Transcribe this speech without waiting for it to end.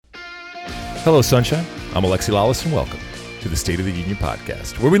Hello, Sunshine. I'm Alexi Lawless, and welcome to the State of the Union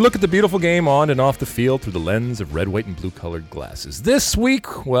podcast, where we look at the beautiful game on and off the field through the lens of red, white, and blue-colored glasses. This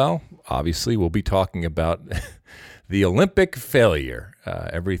week, well, obviously, we'll be talking about the Olympic failure,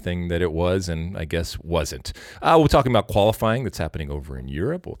 everything that it was and I guess wasn't. We're talking about qualifying that's happening over in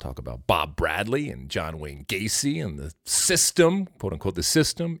Europe. We'll talk about Bob Bradley and John Wayne Gacy and the system, quote-unquote the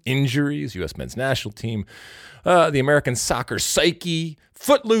system, injuries, U.S. men's national team, the American soccer psyche,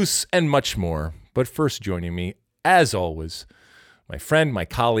 Footloose, and much more. But first joining me, as always, my friend, my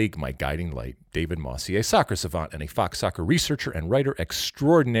colleague, my guiding light, David Mossy, a soccer savant and a Fox Soccer researcher and writer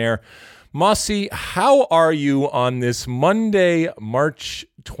extraordinaire. Mossy, how are you on this Monday, March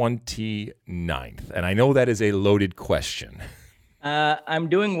 29th? And I know that is a loaded question. I'm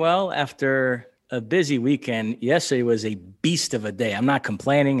doing well after a busy weekend. Yesterday was a beast of a day. I'm not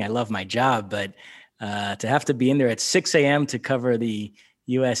complaining. I love my job, but to have to be in there at 6 a.m. to cover the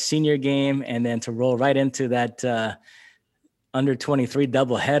U.S. senior game and then to roll right into that under 23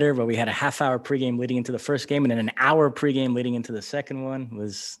 doubleheader where we had a half-hour pregame leading into the first game and then an hour pregame leading into the second one it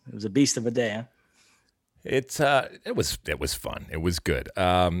was a beast of a day. Huh? It was fun. It was good.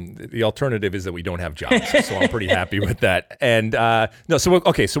 The alternative is that we don't have jobs, so I'm pretty happy with that. And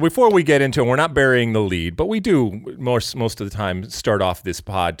so before we get into it, we're not burying the lead, but we do most of the time start off this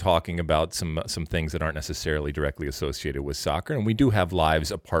pod talking about some things that aren't necessarily directly associated with soccer, and we do have lives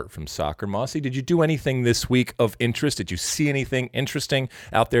apart from soccer. Mossy, did you do anything this week of interest? Did you see anything interesting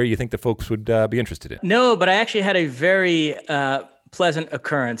out there you think the folks would be interested in? No, but I actually had a very pleasant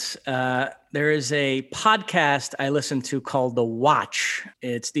occurrence. There is a podcast I listen to called The Watch.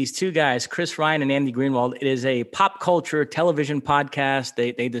 It's these two guys, Chris Ryan and Andy Greenwald. It is a pop culture television podcast.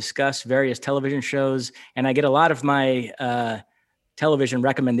 They discuss various television shows, and I get a lot of my television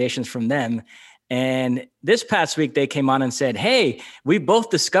recommendations from them. And this past week, they came on and said, hey, we both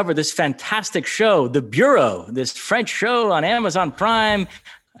discovered this fantastic show, The Bureau, this French show on Amazon Prime.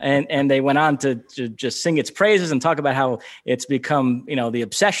 And they went on to just sing its praises and talk about how it's become, the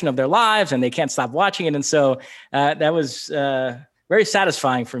obsession of their lives and they can't stop watching it. And so that was very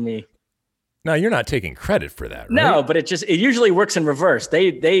satisfying for me. Now, you're not taking credit for that, right? No, but it usually works in reverse.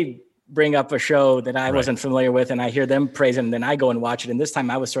 They bring up a show that I wasn't familiar with and I hear them praise it and then I go and watch it. And this time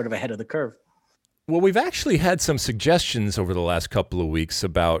I was sort of ahead of the curve. Well, we've actually had some suggestions over the last couple of weeks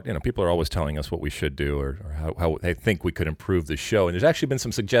about, people are always telling us what we should do or how they think we could improve the show. And there's actually been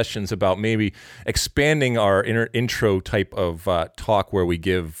some suggestions about maybe expanding our intro type of talk where we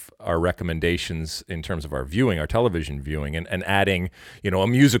give our recommendations in terms of our viewing, our television viewing, and adding, a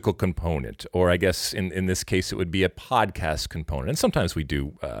musical component. Or I guess in this case, it would be a podcast component. And sometimes we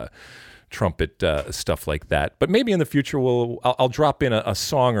do trumpet stuff like that, but maybe in the future I'll drop in a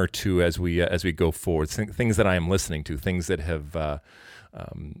song or two as we go forward. Things that I am listening to, things that have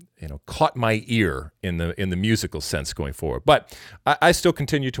caught my ear in the musical sense going forward. But I still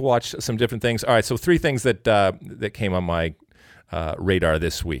continue to watch some different things. All right, so 3 things that came on my radar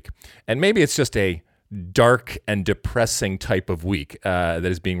this week, and maybe it's just a dark and depressing type of week that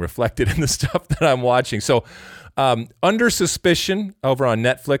is being reflected in the stuff that I'm watching. So. Under Suspicion over on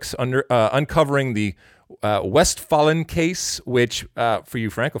Netflix, uncovering the Westfalen case, which for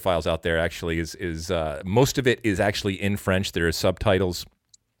you Francophiles out there actually is most of it is actually in French. There are subtitles.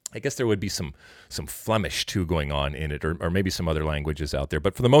 I guess there would be some Flemish too going on in it, or maybe some other languages out there.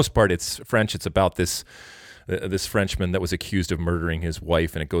 But for the most part, it's French. It's about this Frenchman that was accused of murdering his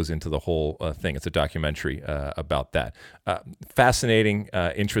wife, and it goes into the whole thing. It's a documentary about that. Fascinating,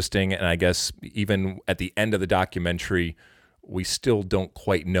 interesting, and I guess even at the end of the documentary, we still don't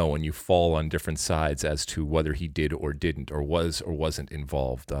quite know, and you fall on different sides as to whether he did or didn't, or was or wasn't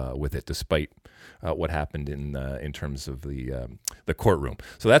involved with it, despite what happened in terms of the courtroom.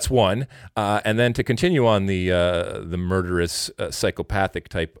 So that's one, and then to continue on the murderous, psychopathic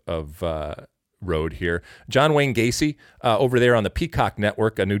type of road here. John Wayne Gacy over there on the Peacock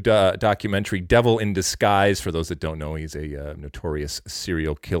Network, a new documentary, Devil in Disguise. For those that don't know, he's a notorious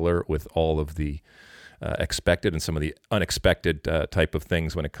serial killer with all of the expected and some of the unexpected type of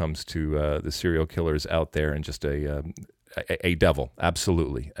things when it comes to the serial killers out there, and just a devil,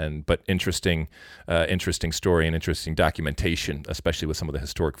 absolutely. But interesting story and interesting documentation, especially with some of the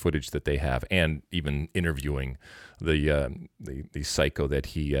historic footage that they have, and even interviewing the psycho that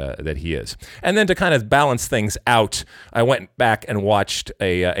he is. And then to kind of balance things out, I went back and watched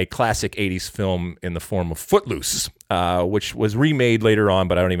a classic 80s film in the form of Footloose, which was remade later on,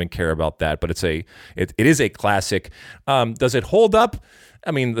 but I don't even care about that. But it is a classic. Does it hold up? I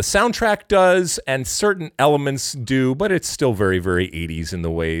mean, the soundtrack does, and certain elements do, but it's still very, very 80s in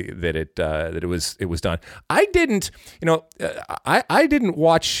the way that it was done. I didn't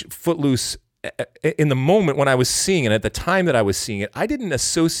watch Footloose in the moment when I was seeing it, at the time that I was seeing it, I didn't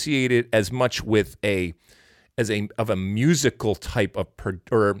associate it as much with a musical type of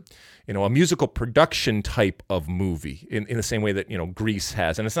a musical production type of movie in the same way that Grease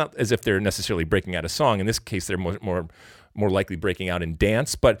has. And it's not as if they're necessarily breaking out a song. In this case, they're more likely breaking out in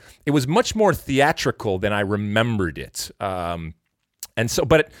dance, but it was much more theatrical than I remembered it. And so,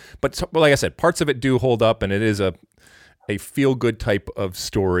 but like I said, parts of it do hold up, and it is a feel-good type of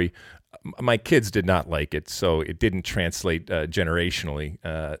story. My kids did not like it, so it didn't translate generationally.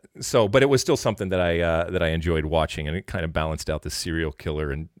 But it was still something that I enjoyed watching, and it kind of balanced out the serial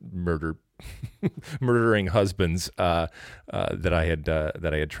killer and murdering husbands that I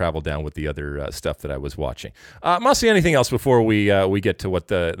had traveled down with the other stuff that I was watching. Mossy, anything else before we get to what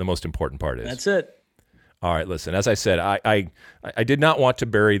the most important part is? That's it. All right, listen, as I said, I did not want to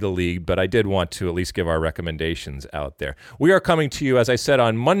bury the league, but I did want to at least give our recommendations out there. We are coming to you, as I said,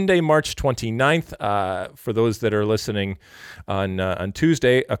 on Monday, March 29th. For those that are listening on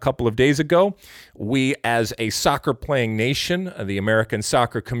Tuesday, a couple of days ago, we, as a soccer-playing nation, the American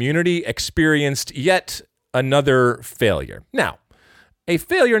soccer community, experienced yet another failure. Now, a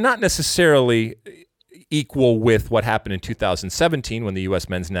failure not necessarily equal with what happened in 2017 when the U.S.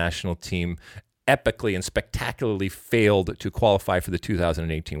 men's national team epically and spectacularly failed to qualify for the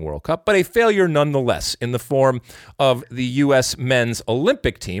 2018 World Cup, but a failure nonetheless in the form of the U.S. men's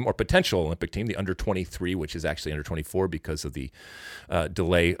Olympic team, or potential Olympic team, the under-23, which is actually under-24 because of the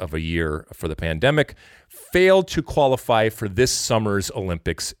delay of a year for the pandemic, failed to qualify for this summer's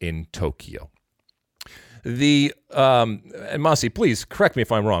Olympics in Tokyo. And Mossy, please correct me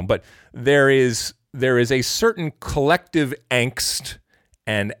if I'm wrong, but there is a certain collective angst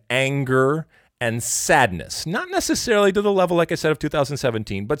and anger and sadness, not necessarily to the level, like I said, of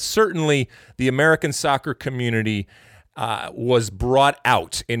 2017, but certainly the American soccer community was brought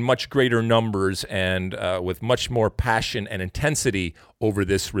out in much greater numbers and with much more passion and intensity over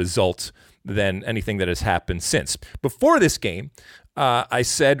this result than anything that has happened since. Before this game, I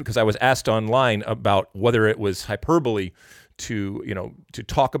said, because I was asked online about whether it was hyperbole to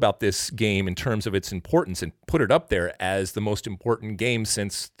talk about this game in terms of its importance and put it up there as the most important game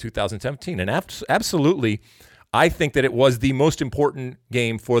since 2017. And absolutely, I think that it was the most important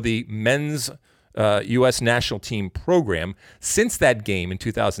game for the men's U.S. national team program since that game in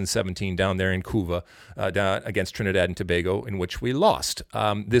 2017 down there in Cuba against Trinidad and Tobago, in which we lost.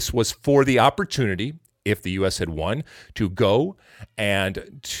 This was for the opportunity, if the U.S. had won, to go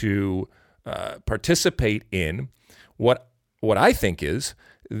and to participate in what I think is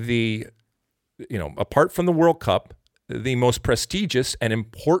apart from the World Cup, the most prestigious and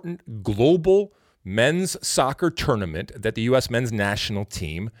important global men's soccer tournament that the U.S. men's national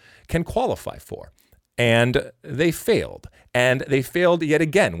team can qualify for. And they failed. And they failed yet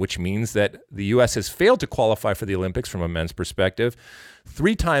again, which means that the U.S. has failed to qualify for the Olympics from a men's perspective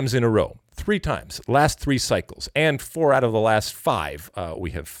 3 times in a row. 3 times, last 3 cycles. And 4 out of the last 5 we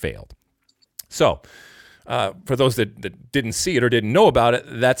have failed. So, for those that didn't see it or didn't know about it,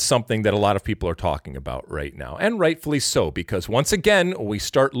 that's something that a lot of people are talking about right now, and rightfully so, because once again, we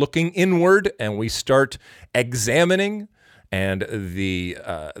start looking inward and we start examining, and the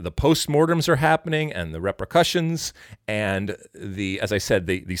postmortems are happening, and the repercussions, and as I said,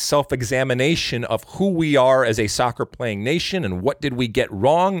 the self-examination of who we are as a soccer-playing nation, and what did we get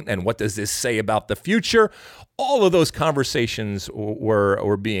wrong, and what does this say about the future. All of those conversations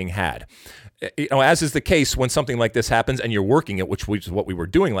were being had. As is the case when something like this happens and you're working it, which is what we were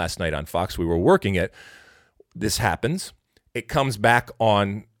doing last night on Fox. We were working it. This happens. It comes back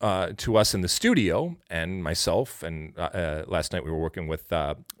on to us in the studio, and myself, and last night we were working with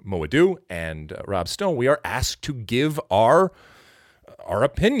Moadu and Rob Stone. We are asked to give our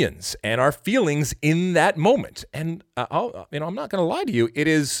opinions and our feelings in that moment. And I'm not going to lie to you. It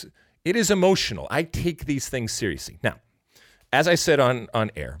is emotional. I take these things seriously. Now, as I said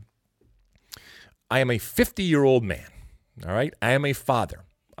on air, I am a 50-year-old man, all right? I am a father.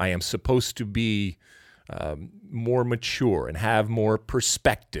 I am supposed to be more mature and have more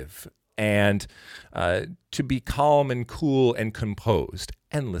perspective and to be calm and cool and composed.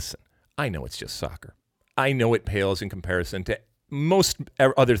 And listen, I know it's just soccer. I know it pales in comparison to most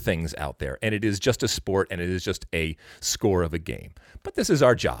other things out there, and it is just a sport, and it is just a score of a game. But this is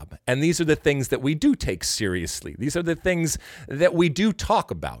our job, and these are the things that we do take seriously. These are the things that we do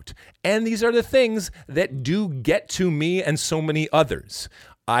talk about, and these are the things that do get to me and so many others.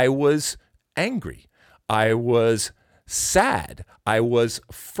 I was angry. I was sad. I was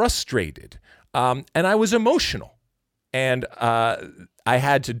frustrated, and I was emotional. And I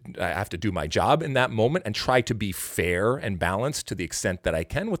have to do my job in that moment and try to be fair and balanced to the extent that I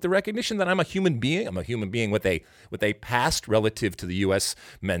can, with the recognition that I'm a human being. I'm a human being with a past relative to the U.S.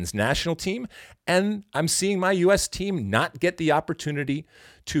 men's national team, and I'm seeing my U.S. team not get the opportunity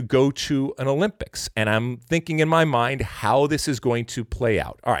to go to an Olympics. And I'm thinking in my mind how this is going to play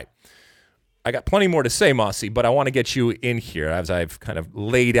out. All right. I got plenty more to say, Mossy, but I want to get you in here as I've kind of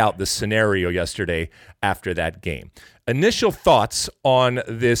laid out the scenario yesterday after that game. Initial thoughts on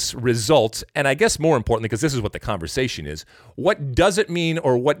this result, and I guess more importantly, because this is what the conversation is, what does it mean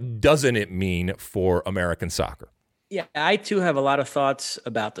or what doesn't it mean for American soccer? Yeah, I too have a lot of thoughts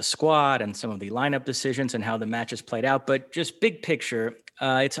about the squad and some of the lineup decisions and how the matches played out, but just big picture,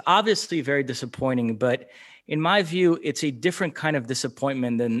 it's obviously very disappointing, but in my view, it's a different kind of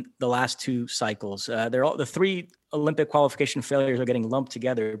disappointment than the last two cycles. The three Olympic qualification failures are getting lumped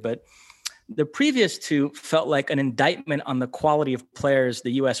together, but the previous two felt like an indictment on the quality of players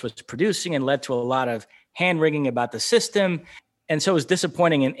the U.S. was producing and led to a lot of hand-wringing about the system. And so it was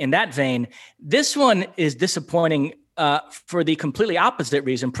disappointing in that vein. This one is disappointing for the completely opposite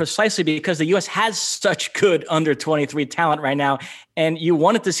reason, precisely because the U.S. has such good under-23 talent right now, and you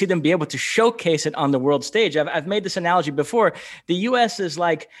wanted to see them be able to showcase it on the world stage. I've made this analogy before. The U.S. is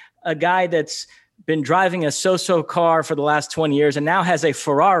like a guy that's been driving a so-so car for the last 20 years and now has a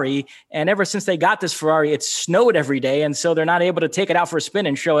Ferrari. And ever since they got this Ferrari, it's snowed every day. And so they're not able to take it out for a spin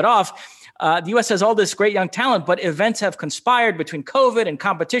and show it off. The U.S. has all this great young talent, but events have conspired between COVID and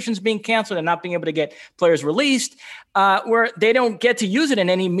competitions being canceled and not being able to get players released, where they don't get to use it in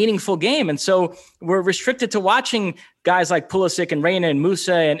any meaningful game. And so we're restricted to watching guys like Pulisic and Reina and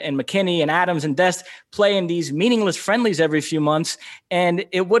Musa and McKinney and Adams and Dest play in these meaningless friendlies every few months. And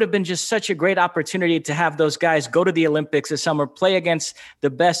it would have been just such a great opportunity to have those guys go to the Olympics this summer, play against the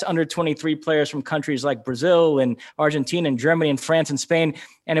best under-23 players from countries like Brazil and Argentina and Germany and France and Spain.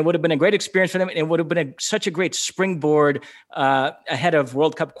 And it would have been a great experience for them. And it would have been such a great springboard ahead of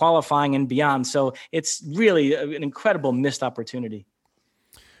World Cup qualifying and beyond. So it's really an incredible missed opportunity.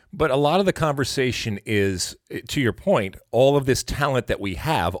 But a lot of the conversation is, to your point, all of this talent that we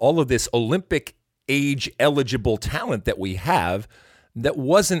have, all of this Olympic age eligible talent that we have that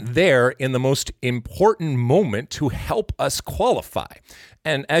wasn't there in the most important moment to help us qualify.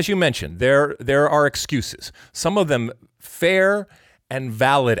 And as you mentioned, there are excuses, some of them fair and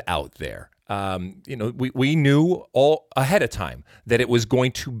valid out there. We knew all ahead of time that it was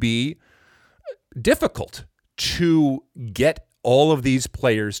going to be difficult to get all of these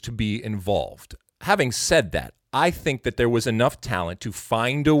players to be involved. Having said that, I think that there was enough talent to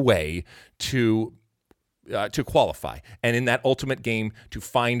find a way to qualify, and in that ultimate game to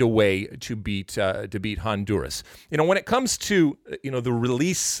find a way to beat Honduras. When it comes to the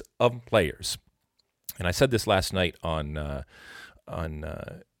release of players, and I said this last night on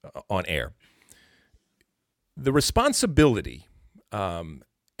air, the responsibility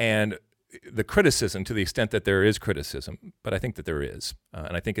and the criticism, to the extent that there is criticism, but I think that there is,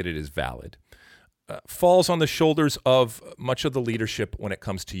 and I think that it is valid, falls on the shoulders of much of the leadership when it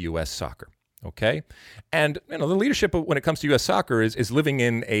comes to U.S. soccer. Okay? And the leadership when it comes to U.S. soccer is living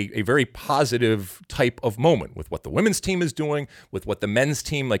in a very positive type of moment with what the women's team is doing, with what the men's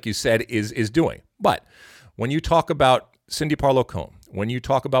team, like you said, is doing. But when you talk about Cindy Parlow-Cone, when you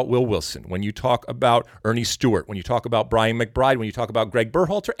talk about Will Wilson, when you talk about Ernie Stewart, when you talk about Brian McBride, when you talk about Greg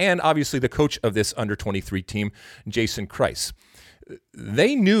Berhalter, and obviously the coach of this under-23 team, Jason Kreis,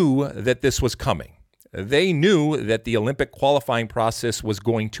 they knew that this was coming. They knew that the Olympic qualifying process was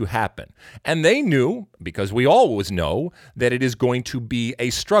going to happen. And they knew, because we always know, that it is going to be a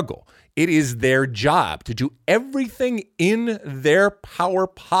struggle. It is their job to do everything in their power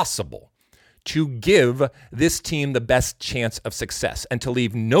possible to give this team the best chance of success and to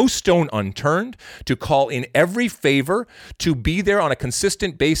leave no stone unturned, to call in every favor, to be there on a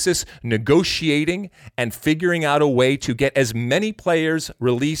consistent basis, negotiating and figuring out a way to get as many players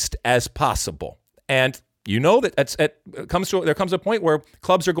released as possible. And that there comes a point where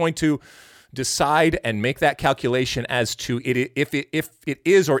clubs are going to decide and make that calculation as to if it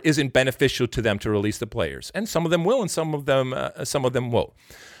is or isn't beneficial to them to release the players. And some of them will, and some of them won't.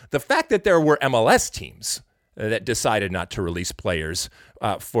 The fact that there were MLS teams that decided not to release players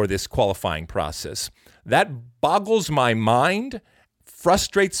for this qualifying process, that boggles my mind,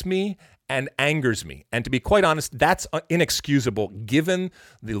 frustrates me, and angers me. And to be quite honest, that's inexcusable given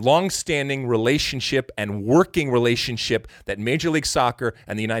the long-standing relationship and working relationship that Major League Soccer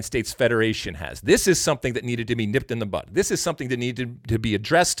and the United States Federation has. This is something that needed to be nipped in the bud. This is something that needed to be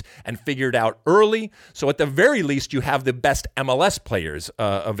addressed and figured out early. So at the very least, you have the best MLS players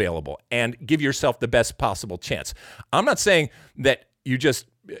available and give yourself the best possible chance. I'm not saying that you just,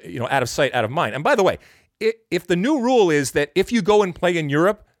 out of sight, out of mind. And by the way, if the new rule is that if you go and play in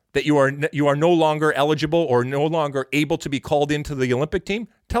Europe, that you are no longer eligible or no longer able to be called into the Olympic team,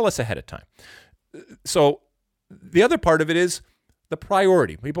 tell us ahead of time. So the other part of it is the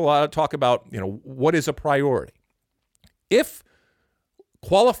priority. People talk about, what is a priority? If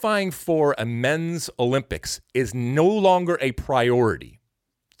qualifying for a men's Olympics is no longer a priority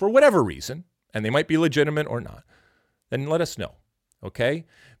for whatever reason, and they might be legitimate or not, then let us know, okay?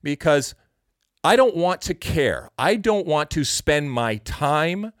 Because I don't want to care. I don't want to spend my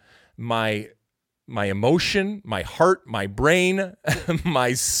time, my emotion, my heart, my brain,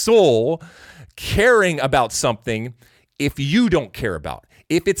 my soul caring about something if you don't care about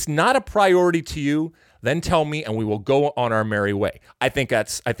it. If it's not a priority to you, then tell me and we will go on our merry way. I think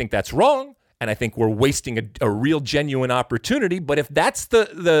that's wrong, and I think we're wasting a real genuine opportunity. But if that's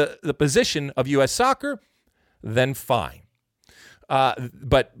the position of U.S. soccer, then fine.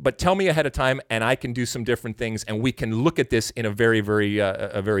 But tell me ahead of time, and I can do some different things, and we can look at this in a very, very,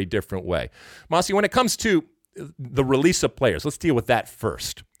 a very different way. Mossy, when it comes to the release of players, let's deal with that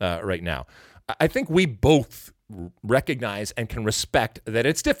first right now. I think we both recognize and can respect that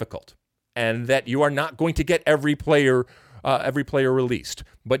it's difficult, and that you are not going to get every player released.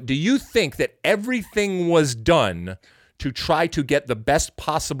 But do you think that everything was done to try to get the best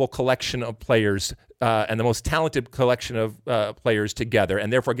possible collection of players and the most talented collection of players together,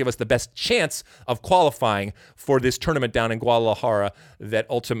 and therefore give us the best chance of qualifying for this tournament down in Guadalajara that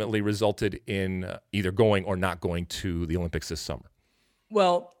ultimately resulted in either going or not going to the Olympics this summer?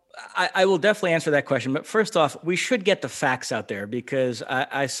 Well, I will definitely answer that question. But first off, we should get the facts out there, because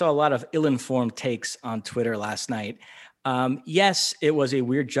I saw a lot of ill-informed takes on Twitter last night. Yes, it was a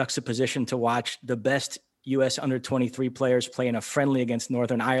weird juxtaposition to watch the best U.S. under-23 players play in a friendly against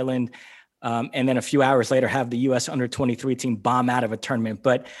Northern Ireland, and then a few hours later have the U.S. under-23 team bomb out of a tournament.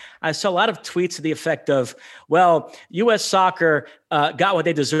 But I saw a lot of tweets to the effect of, well, U.S. soccer got what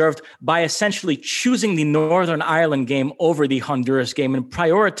they deserved by essentially choosing the Northern Ireland game over the Honduras game and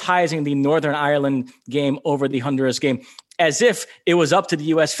prioritizing the Northern Ireland game over the Honduras game, as if it was up to the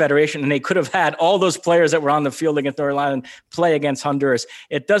U.S. Federation and they could have had all those players that were on the field against Northern Ireland play against Honduras.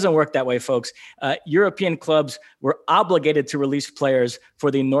 It doesn't work that way, folks. European clubs were obligated to release players for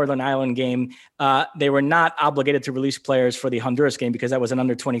the Northern Ireland game. They were not obligated to release players for the Honduras game because that was an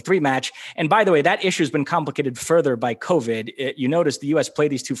under-23 match. And by the way, that issue has been complicated further by COVID. You notice the U.S.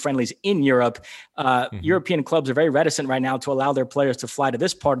 played these two friendlies in Europe. European clubs are very reticent right now to allow their players to fly to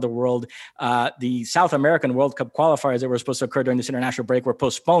this part of the world. The South American World Cup qualifiers that were supposed to occur during this international break were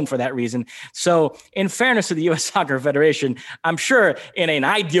postponed for that reason. So in fairness to the U.S. Soccer Federation, I'm sure in an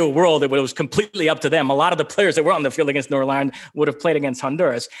ideal world, it was completely up to them. A lot of the players that were on the field against Northern Ireland would have played against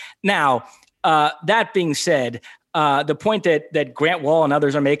Honduras. Now, that being said, the point that Grant Wall and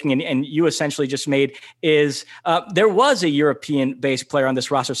others are making, and you essentially just made, is there was a European-based player on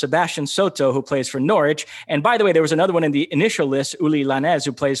this roster, Sebastian Soto, who plays for Norwich. And by the way, there was another one in the initial list, Uli Lanez,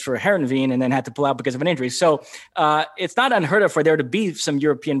 who plays for Heerenveen and then had to pull out because of an injury. So it's not unheard of for there to be some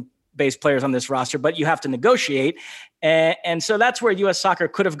European-based players on this roster, but you have to negotiate. And so that's where U.S. soccer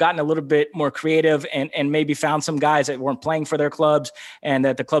could have gotten a little bit more creative and maybe found some guys that weren't playing for their clubs and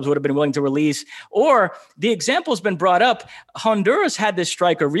that the clubs would have been willing to release. Or the example has been brought up. Honduras had this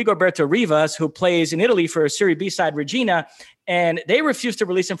striker, Rigoberto Rivas, who plays in Italy for Serie B side Regina, and they refused to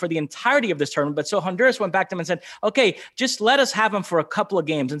release him for the entirety of this tournament. But so Honduras went back to him and said, okay, just let us have him for a couple of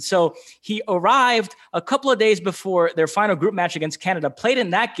games. And so he arrived a couple of days before their final group match against Canada, played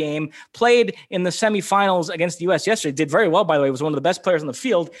in that game, played in the semifinals against the U.S. yesterday, did very well, by the way, was one of the best players on the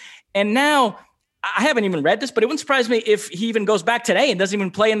field. And now, I haven't even read this, but it wouldn't surprise me if he even goes back today and doesn't even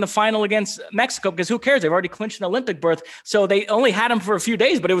play in the final against Mexico, because who cares? They've already clinched an Olympic berth. So they only had him for a few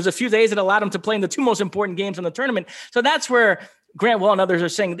days, but it was a few days that allowed him to play in the two most important games in the tournament. So that's where Grant Wall and others are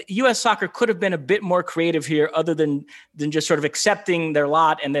saying that U.S. soccer could have been a bit more creative here, other than just sort of accepting their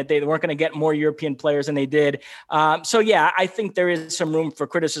lot and that they weren't going to get more European players than they did. So, yeah, I think there is some room for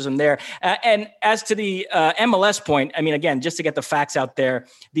criticism there. And as to the MLS point, I mean, again, just to get the facts out there,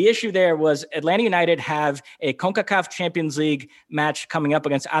 the issue there was Atlanta United have a CONCACAF Champions League match coming up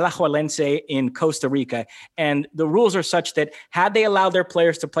against Alajuelense in Costa Rica. And the rules are such that had they allowed their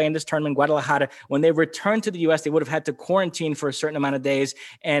players to play in this tournament in Guadalajara, when they returned to the U.S., they would have had to quarantine for a certain amount of days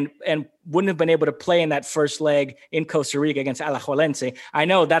and wouldn't have been able to play in that first leg in Costa Rica against Alajuelense. I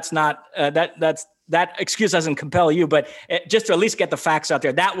know that's not that excuse doesn't compel you, but just to at least get the facts out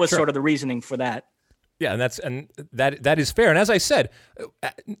there, that was sort of the reasoning for that. Yeah, and that is fair. And as I said,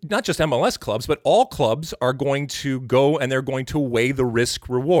 not just MLS clubs, but all clubs are going to go and they're going to weigh the risk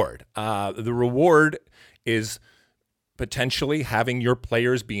reward. The reward is potentially having your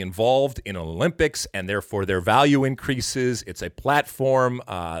players be involved in Olympics, and therefore their value increases. It's a platform.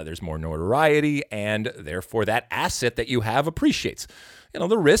 There's more notoriety, and therefore that asset that you have appreciates.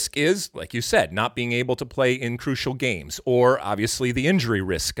 The risk is, like you said, not being able to play in crucial games, or obviously the injury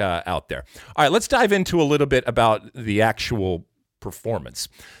risk out there. All right, let's dive into a little bit about the actual performance.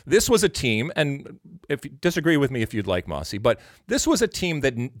 This was a team, and if you disagree with me if you'd like, Mossy, but this was a team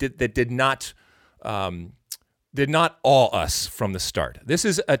that did not awe us from the start. This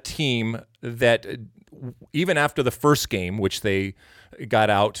is a team that, even after the first game, which they got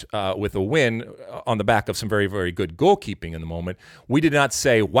out with a win on the back of some very, very good goalkeeping in the moment, we did not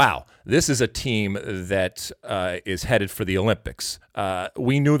say, wow, this is a team that is headed for the Olympics.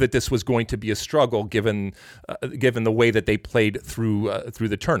 We knew that this was going to be a struggle given the way that they played through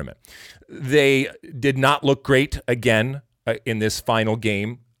the tournament. They did not look great again in this final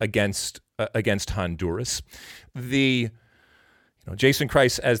game against Honduras. Jason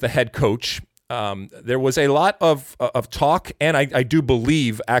Kreis as the head coach, there was a lot of talk, and I do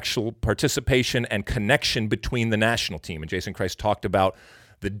believe actual participation and connection between the national team. And Jason Kreis talked about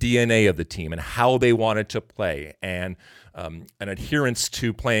the DNA of the team and how they wanted to play, and an adherence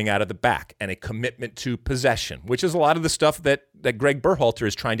to playing out of the back, and a commitment to possession, which is a lot of the stuff that Greg Berhalter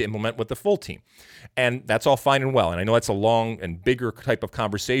is trying to implement with the full team. And that's all fine and well. And I know that's a long and bigger type of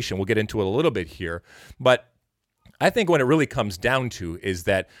conversation. We'll get into it a little bit here. But I think what it really comes down to is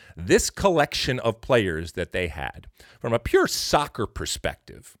that this collection of players that they had, from a pure soccer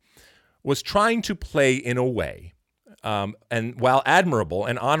perspective, was trying to play in a way, and while admirable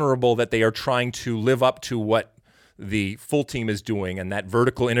and honorable that they are trying to live up to what the full team is doing and that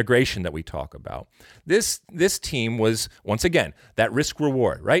vertical integration that we talk about, this team was, once again, that risk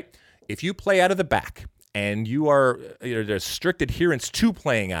reward, right? If you play out of the back, and there's strict adherence to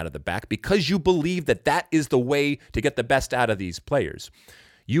playing out of the back because you believe that is the way to get the best out of these players,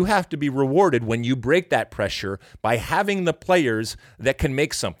 you have to be rewarded when you break that pressure by having the players that can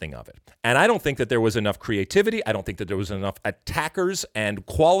make something of it. And I don't think that there was enough creativity. I don't think that there was enough attackers and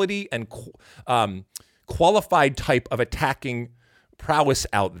quality and qualified type of attacking prowess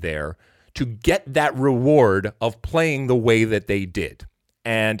out there to get that reward of playing the way that they did.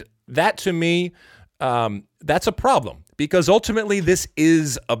 And that, to me, that's a problem, because ultimately this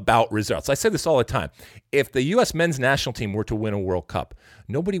is about results. I say this all the time. If the U.S. men's national team were to win a World Cup,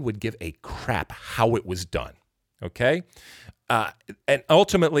 nobody would give a crap how it was done, okay? And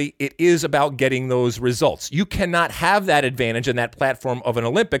ultimately, it is about getting those results. You cannot have that advantage and that platform of an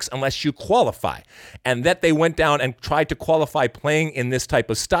Olympics unless you qualify. And that they went down and tried to qualify playing in this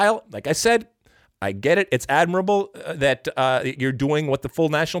type of style, like I said, I get it. It's admirable that you're doing what the full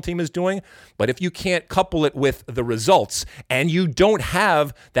national team is doing. But if you can't couple it with the results, and you don't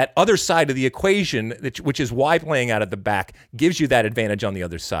have that other side of the equation, which is why playing out of the back gives you that advantage on the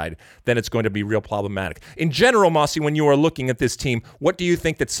other side, then it's going to be real problematic. In general, Mossy, when you are looking at this team, what do you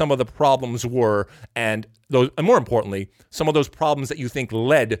think that some of the problems were, and more importantly, some of those problems that you think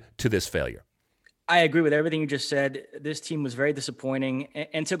led to this failure? I agree with everything you just said. This team was very disappointing.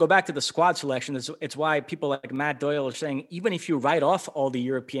 And to go back to the squad selection, it's why people like Matt Doyle are saying, even if you write off all the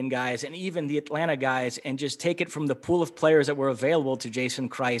European guys and even the Atlanta guys and just take it from the pool of players that were available to Jason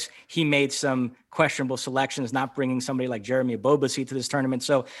Kreis, he made some questionable selections, not bringing somebody like Jeremy Ebobisse to this tournament.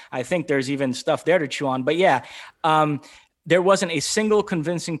 So I think there's even stuff there to chew on. But yeah, there wasn't a single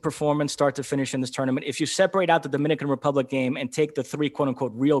convincing performance start to finish in this tournament. If you separate out the Dominican Republic game and take the three quote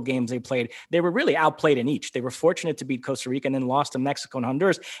unquote real games they played, they were really outplayed in each. They were fortunate to beat Costa Rica and then lost to Mexico and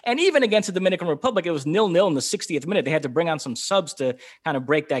Honduras. And even against the Dominican Republic, it was 0-0 in the 60th minute. They had to bring on some subs to kind of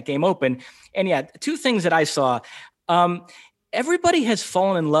break that game open. And yeah, two things that I saw. Everybody has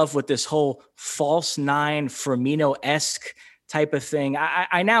fallen in love with this whole false nine, Firmino-esque type of thing.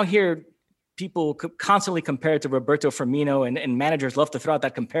 I now hear people constantly compare it to Roberto Firmino, and managers love to throw out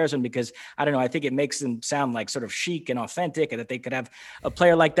that comparison because, I don't know, I think it makes them sound like sort of chic and authentic and that they could have a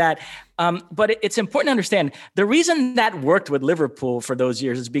player like that. But it's important to understand the reason that worked with Liverpool for those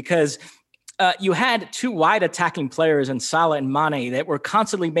years is because you had two wide attacking players in Salah and Mane that were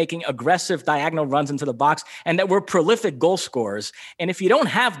constantly making aggressive diagonal runs into the box and that were prolific goal scorers. And if you don't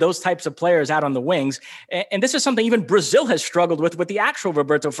have those types of players out on the wings, and this is something even Brazil has struggled with the actual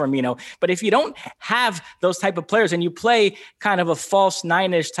Roberto Firmino, but if you don't have those type of players and you play kind of a false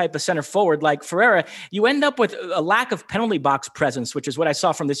nine-ish type of center forward like Ferreira, you end up with a lack of penalty box presence, which is what I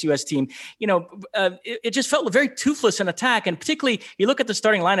saw from this U.S. team. You know, it just felt very toothless in attack. And particularly, you look at the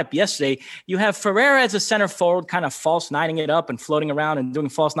starting lineup yesterday, You have Ferreira as a center forward, kind of false nining it up and floating around and doing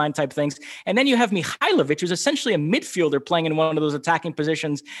false nine type things. And then you have Mihailovic, who's essentially a midfielder playing in one of those attacking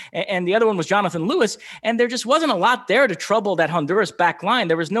positions. And the other one was Jonathan Lewis. And there just wasn't a lot there to trouble that Honduras back line.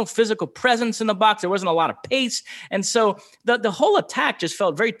 There was no physical presence in the box. There wasn't a lot of pace. And so the whole attack just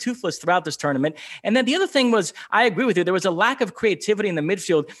felt very toothless throughout this tournament. And then the other thing was, I agree with you, there was a lack of creativity in the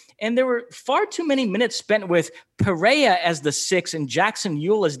midfield. And there were far too many minutes spent with Pereira as the 6 and Jackson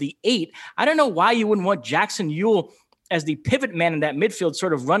Ewell as the 8. I don't know why you wouldn't want Jackson Ewell as the pivot man in that midfield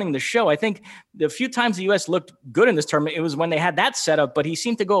sort of running the show. I think the few times the U.S. looked good in this tournament, it was when they had that set up, but he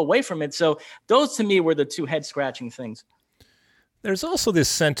seemed to go away from it. So those to me were the two head-scratching things. There's also this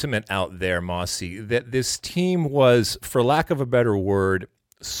sentiment out there, Mossy, that this team was, for lack of a better word,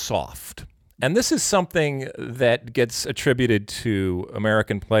 soft. And this is something that gets attributed to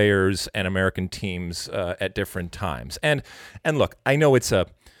American players and American teams at different times. And look, I know it's an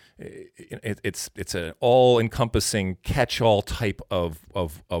all-encompassing catch-all type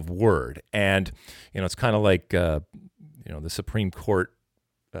of word, and it's kind of like the Supreme Court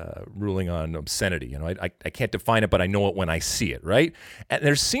ruling on obscenity. I can't define it, but I know it when I see it, right? And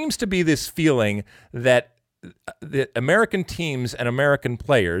there seems to be this feeling that the American teams and American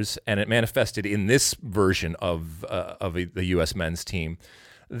players, and it manifested in this version of the U.S. men's team,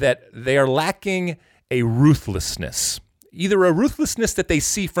 that they are lacking a ruthlessness. Either a ruthlessness that they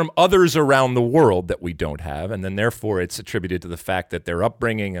see from others around the world that we don't have, and then therefore it's attributed to the fact that their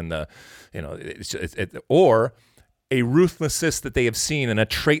upbringing and or a ruthlessness that they have seen and a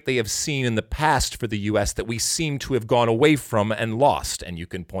trait they have seen in the past for the U.S. that we seem to have gone away from and lost. And you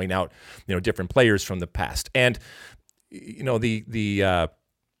can point out, different players from the past. And,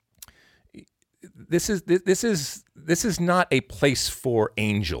 this is not a place for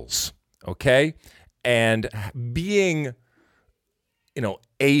angels, okay? And being,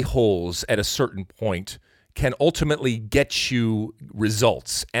 a-holes at a certain point can ultimately get you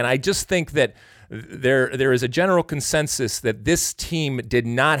results. And I just think that there is a general consensus that this team did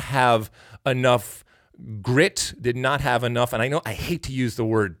not have enough grit, did not have enough, and I know I hate to use the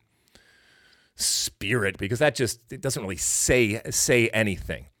word spirit because it doesn't really say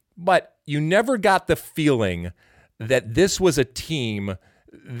anything. But you never got the feeling that this was a team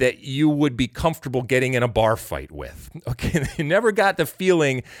that you would be comfortable getting in a bar fight with. Okay, you never got the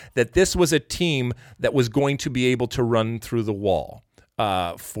feeling that this was a team that was going to be able to run through the wall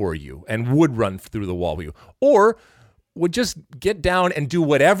for you and would run through the wall for you, or would just get down and do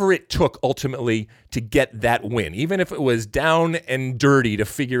whatever it took ultimately to get that win, even if it was down and dirty to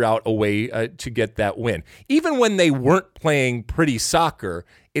figure out a way to get that win. Even when they weren't playing pretty soccer,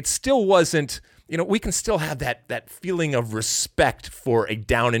 it still wasn't, we can still have that feeling of respect for a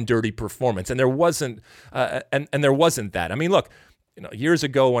down and dirty performance. And there wasn't, and there wasn't that. I mean, look, years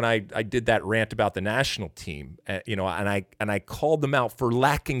ago when I did that rant about the national team, and I called them out for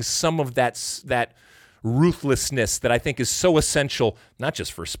lacking some of that ruthlessness that I think is so essential, not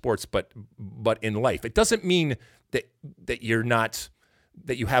just for sports, but in life. It doesn't mean that you're not,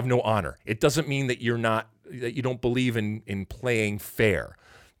 that you have no honor. It doesn't mean that that you don't believe in playing fair.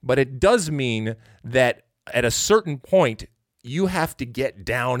 But it does mean that at a certain point, you have to get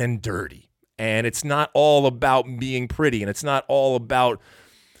down and dirty. And it's not all about being pretty, and it's not all about,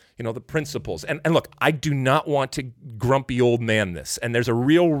 the principles. And look, I do not want to grumpy old man this. And there's a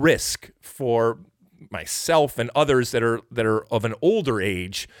real risk for myself and others that are of an older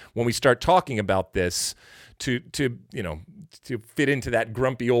age when we start talking about this to fit into that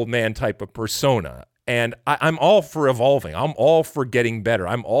grumpy old man type of persona. And I'm all for evolving. I'm all for getting better.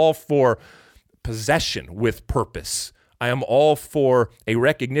 I'm all for possession with purpose. I am all for a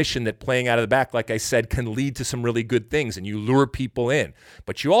recognition that playing out of the back, like I said, can lead to some really good things, and you lure people in.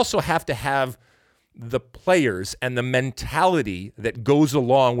 But you also have to have the players and the mentality that goes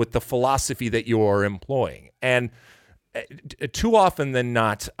along with the philosophy that you are employing. And too often than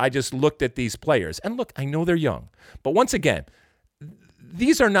not, I just looked at these players. And look, I know they're young. But once again,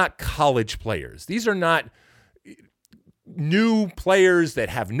 these are not college players. These are not new players that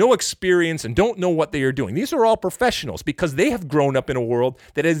have no experience and don't know what they are doing. These are all professionals because they have grown up in a world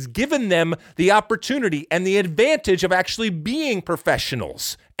that has given them the opportunity and the advantage of actually being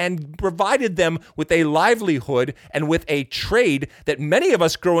professionals and provided them with a livelihood and with a trade that many of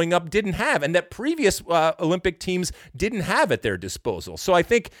us growing up didn't have and that previous Olympic teams didn't have at their disposal. So I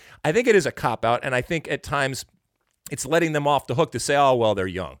think it is a cop-out, and I think at times it's letting them off the hook to say, oh, well, they're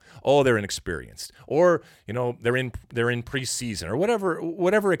young. Oh, they're inexperienced. Or, they're in preseason or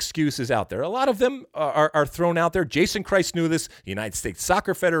whatever excuse is out there. A lot of them are thrown out there. Jason Christ knew this. The United States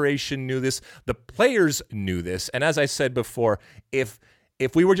Soccer Federation knew this. The players knew this. And as I said before, if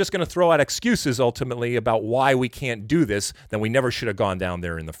if we were just going to throw out excuses ultimately about why we can't do this, then we never should have gone down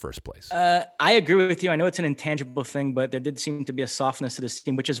there in the first place. I agree with you. I know it's an intangible thing, but there did seem to be a softness to this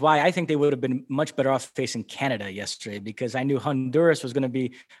team, which is why I think they would have been much better off facing Canada yesterday, because I knew Honduras was going to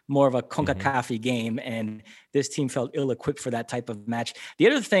be more of a CONCACAF game, and this team felt ill-equipped for that type of match. The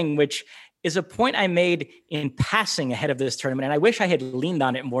other thing, which is a point I made in passing ahead of this tournament, and I wish I had leaned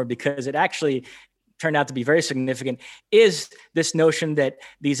on it more because it actually turned out to be very significant, is this notion that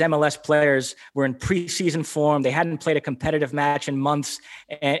these MLS players were in preseason form. They hadn't played a competitive match in months.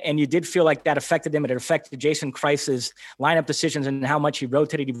 And you did feel like that affected them. It affected Jason Kreis's lineup decisions and how much he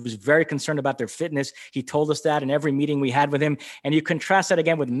rotated. He was very concerned about their fitness. He told us that in every meeting we had with him. And you contrast that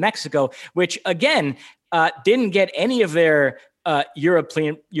again with Mexico, which again, didn't get any of their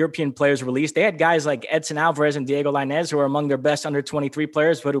European players released. They had guys like Edson Alvarez and Diego Lainez, who are among their best under 23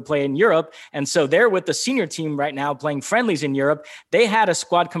 players, but who play in Europe. And so they're with the senior team right now playing friendlies in Europe. They had a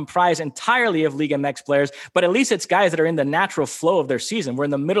squad comprised entirely of Liga MX players, but at least it's guys that are in the natural flow of their season. We're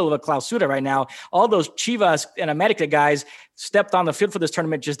in the middle of a clausura right now. All those Chivas and America guys stepped on the field for this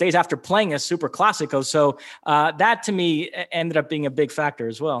tournament just days after playing a Super Clásico. So that to me ended up being a big factor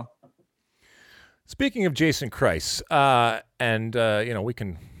as well. Speaking of Jason Kreis,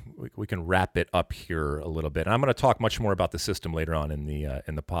 we can wrap it up here a little bit. And I'm going to talk much more about the system later on in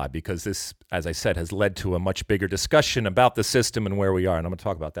the pod, because this, as I said, has led to a much bigger discussion about the system and where we are. And I'm going to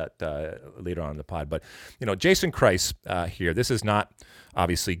talk about that later on in the pod. But Jason Kreis here, this is not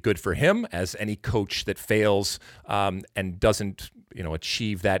obviously good for him, as any coach that fails and doesn't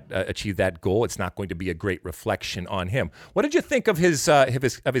achieve that goal. It's not going to be a great reflection on him. What did you think of his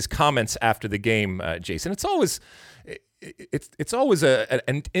comments after the game, Jason? It's always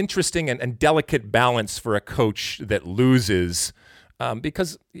an interesting and delicate balance for a coach that loses,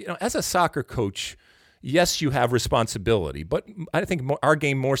 because as a soccer coach, yes, you have responsibility, but I think our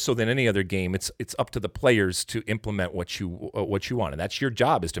game more so than any other game, it's up to the players to implement what you want, and that's your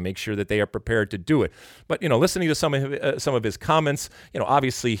job, is to make sure that they are prepared to do it. But listening to some of his comments,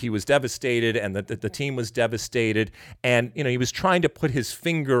 obviously he was devastated, and the team was devastated, and he was trying to put his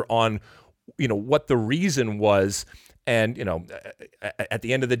finger on what the reason was, and at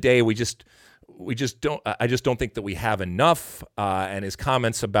the end of the day, we just don't. I just don't think that we have enough. And his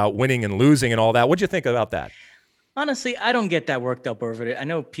comments about winning and losing and all that. What'd you think about that? Honestly, I don't get that worked up over it. I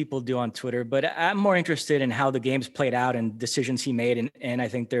know people do on Twitter, but I'm more interested in how the game's played out and decisions he made. And I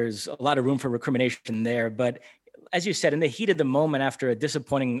think there's a lot of room for recrimination there. But as you said, in the heat of the moment after a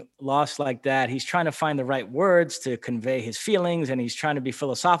disappointing loss like that, he's trying to find the right words to convey his feelings, and he's trying to be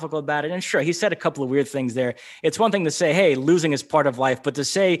philosophical about it. And sure, he said a couple of weird things there. It's one thing to say, hey, losing is part of life, but to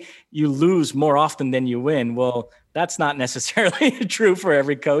say you lose more often than you win, well, that's not necessarily true for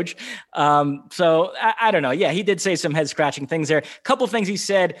every coach. So I don't know. Yeah, he did say some head-scratching things there. A couple of things he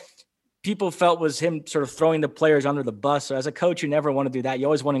said people felt was him sort of throwing the players under the bus. So as a coach, you never want to do that. You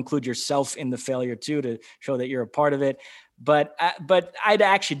always want to include yourself in the failure too, to show that you're a part of it. But I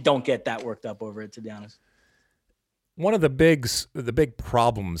actually don't get that worked up over it, to be honest. One of the big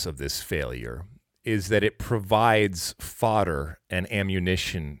problems of this failure is that it provides fodder and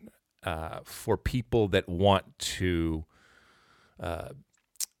ammunition for people that want to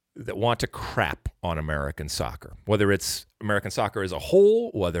crap on American soccer, whether it's American soccer as a whole,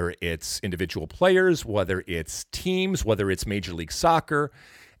 whether it's individual players, whether it's teams, whether it's Major League Soccer.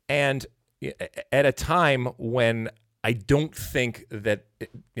 And at a time when I don't think that,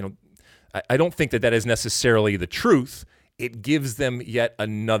 I don't think that is necessarily the truth, it gives them yet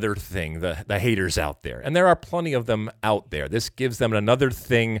another thing, the haters out there. And there are plenty of them out there. This gives them another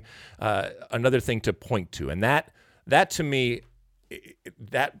thing to point to. And that to me,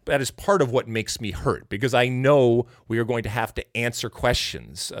 that is part of what makes me hurt, because I know we are going to have to answer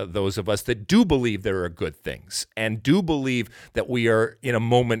questions, those of us that do believe there are good things and do believe that we are in a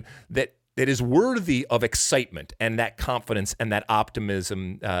moment that is worthy of excitement and that confidence and that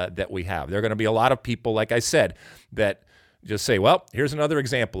optimism that we have. There are going to be a lot of people, like I said, that just say, well, here's another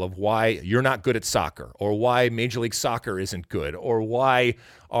example of why you're not good at soccer, or why Major League Soccer isn't good, or why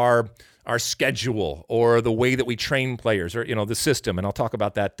our schedule or the way that we train players, or the system. And I'll talk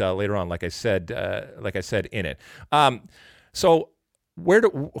about that later on, like I said in it. So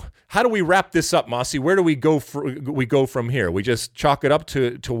how do we wrap this up, Mossy? Where do we go from here? We just chalk it up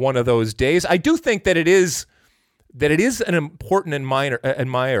to one of those days. I do think that it is an important reminder, an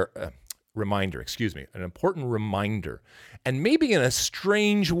important reminder, and maybe in a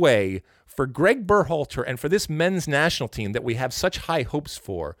strange way for Greg Berhalter and for this men's national team that we have such high hopes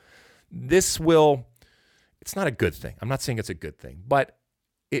for. It's not a good thing. I'm not saying it's a good thing, but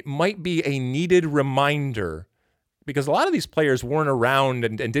it might be a needed reminder because a lot of these players weren't around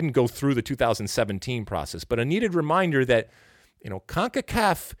and didn't go through the 2017 process, but a needed reminder that,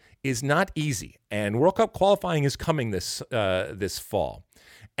 CONCACAF is not easy, and World Cup qualifying is coming this fall.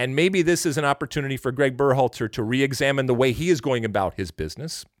 And maybe this is an opportunity for Greg Berhalter to re-examine the way he is going about his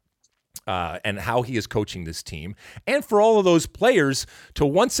business and how he is coaching this team, and for all of those players to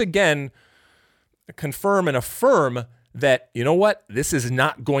once again confirm and affirm that, you know what, this is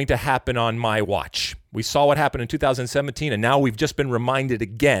not going to happen on my watch. We saw what happened in 2017, and now we've just been reminded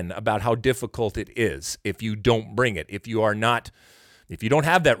again about how difficult it is if you don't bring it, if you don't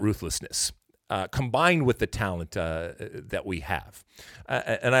have that ruthlessness, combined with the talent that we have.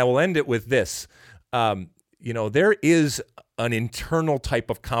 And I will end it with this. There is an internal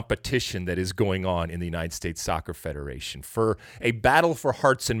type of competition that is going on in the United States Soccer Federation for a battle for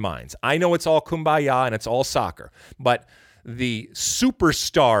hearts and minds. I know it's all kumbaya and it's all soccer, but the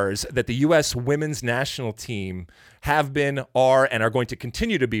superstars that the U.S. women's national team have been, are, and are going to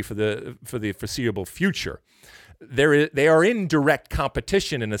continue to be for the foreseeable future, they are in direct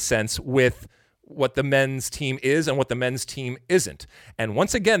competition, in a sense, with what the men's team is and what the men's team isn't. And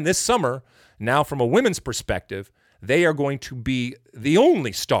once again, this summer, now from a women's perspective, they are going to be the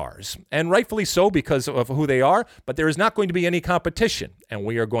only stars, and rightfully so because of who they are, but there is not going to be any competition. And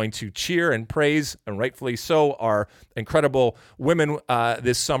we are going to cheer and praise, and rightfully so, our incredible women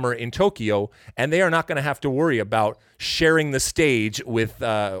this summer in Tokyo, and they are not going to have to worry about sharing the stage with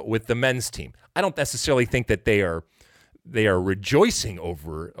the men's team. I don't necessarily think that they are rejoicing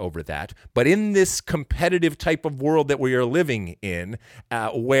over that. But in this competitive type of world that we are living in,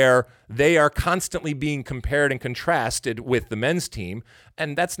 where they are constantly being compared and contrasted with the men's team,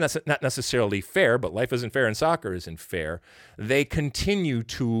 and that's not necessarily fair, but life isn't fair and soccer isn't fair, they continue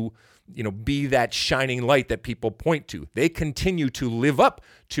to be that shining light that people point to. They continue to live up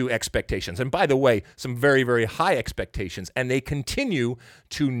to expectations. And by the way, some very, very high expectations. And they continue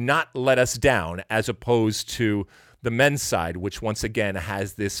to not let us down, as opposed to the men's side, which once again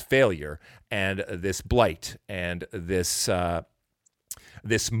has this failure and this blight and this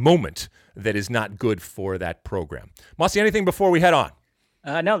moment that is not good for that program. Mossy, anything before we head on?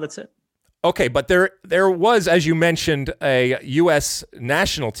 No, that's it. Okay, but there was, as you mentioned, a U.S.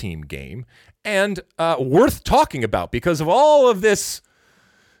 national team game, and worth talking about because of all of this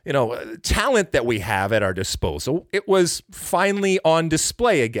talent that we have at our disposal. It was finally on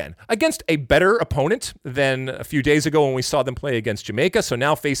display again against a better opponent than a few days ago when we saw them play against Jamaica. So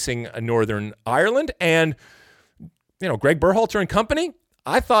now facing Northern Ireland, and Greg Berhalter and company.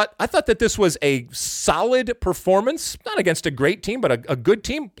 I thought that this was a solid performance, not against a great team, but a good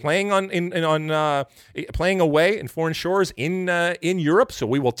team playing playing away in foreign shores in Europe. So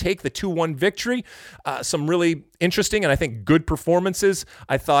we will take the 2-1 victory. Some really interesting and I think good performances.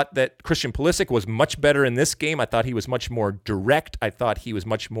 I thought that Christian Pulisic was much better in this game. I thought he was much more direct. I thought he was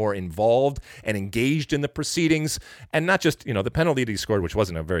much more involved and engaged in the proceedings, and not just the penalty that he scored, which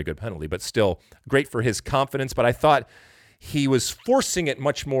wasn't a very good penalty, but still great for his confidence. But I thought he was forcing it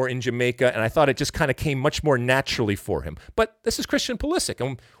much more in Jamaica, and I thought it just kind of came much more naturally for him. But this is Christian Pulisic,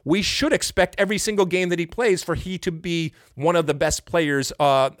 and we should expect every single game that he plays for he to be one of the best players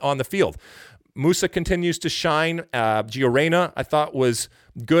on the field. Musa continues to shine. Gio Reyna, I thought, was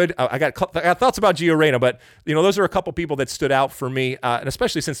good. I got thoughts about Gio Reyna, but those are a couple people that stood out for me, and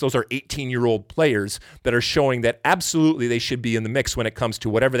especially since those are 18-year-old players that are showing that absolutely they should be in the mix when it comes to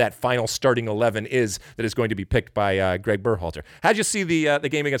whatever that final starting 11 is that is going to be picked by Greg Berhalter. How'd you see the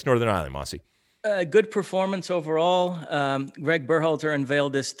game against Northern Ireland, Mossy? Good performance overall. Greg Berhalter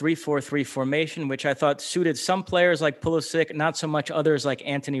unveiled this 3-4-3 formation, which I thought suited some players like Pulisic, not so much others like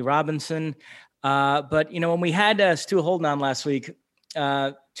Anthony Robinson. But when we had Stu Holden on last week,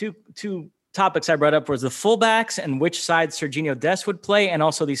 two topics I brought up was the fullbacks and which side Sergino Dest would play, and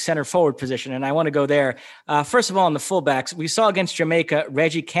also the center forward position. And I want to go there. First of all, on the fullbacks, we saw against Jamaica,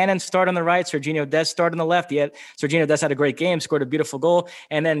 Reggie Cannon start on the right, Sergino Dest start on the left. Yet Sergino Dest had a great game, scored a beautiful goal.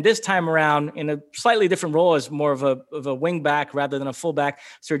 And then this time around, in a slightly different role as more of a wing back rather than a fullback,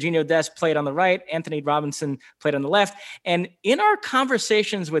 Sergino Dest played on the right, Anthony Robinson played on the left. And in our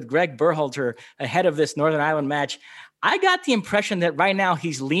conversations with Greg Berhalter ahead of this Northern Ireland match, I got the impression that right now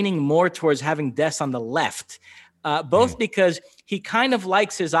he's leaning more towards having Dest on the left, both because he kind of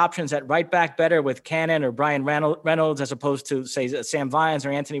likes his options at right back better with Cannon or Brian Reynolds as opposed to, say, Sam Vyans or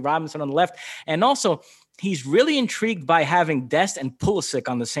Anthony Robinson on the left. And also, he's really intrigued by having Dest and Pulisic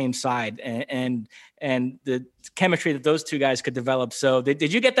on the same side and the chemistry that those two guys could develop. So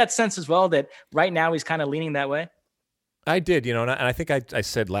did you get that sense as well, that right now he's kind of leaning that way? I did, and I think I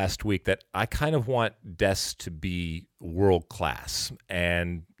said last week that I kind of want Dest to be world class,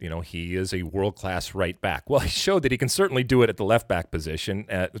 and he is a world class right back. Well, he showed that he can certainly do it at the left back position,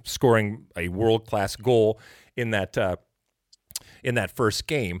 scoring a world class goal in that first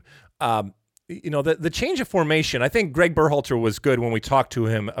game. The change of formation. I think Greg Berhalter was good when we talked to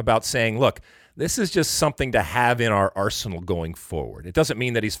him about saying, look, this is just something to have in our arsenal going forward. It doesn't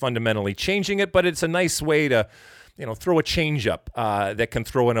mean that he's fundamentally changing it, but it's a nice way to throw a changeup that can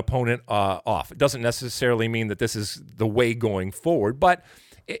throw an opponent off. It doesn't necessarily mean that this is the way going forward, but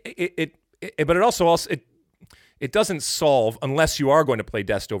it doesn't solve unless you are going to play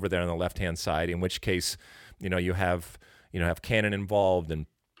Dest over there on the left-hand side, in which case, you have Cannon involved and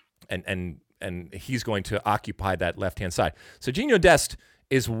he's going to occupy that left-hand side. Sergino Dest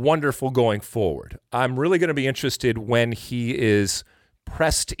is wonderful going forward. I'm really going to be interested when he is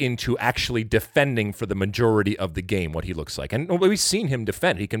pressed into actually defending for the majority of the game, what he looks like. And we've seen him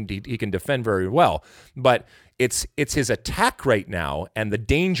defend. He can defend very well, but it's his attack right now and the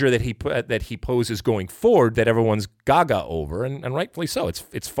danger that he poses going forward that everyone's gaga over, and rightfully so.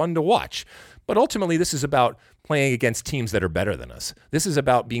 It's fun to watch. But ultimately, this is about playing against teams that are better than us. This is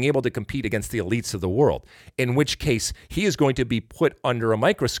about being able to compete against the elites of the world, in which case he is going to be put under a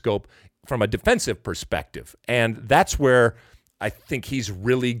microscope from a defensive perspective. And that's where I think he's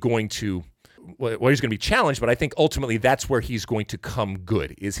really going to, he's going to be challenged, but I think ultimately that's where he's going to come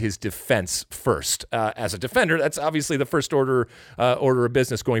good, is his defense first. As a defender, that's obviously the first order of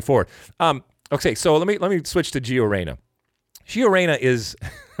business going forward. Okay, so let me switch to Gio Reyna. Gio Reyna is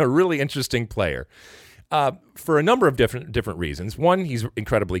a really interesting player for a number of different reasons. One, he's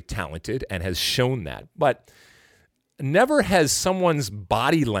incredibly talented and has shown that, but never has someone's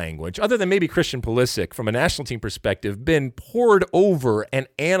body language, other than maybe Christian Pulisic, from a national team perspective, been poured over and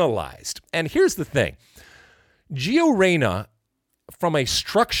analyzed. And here's the thing. Gio Reyna, from a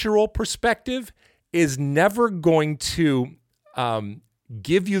structural perspective, is never going to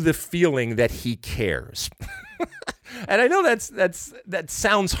give you the feeling that he cares. And I know that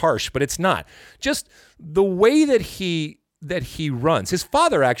sounds harsh, but it's not. Just the way that he runs. His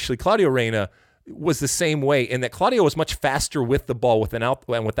father, actually, Claudio Reyna, was the same way, in that Claudio was much faster with the ball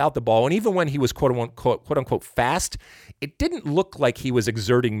and without the ball. And even when he was quote unquote fast, it didn't look like he was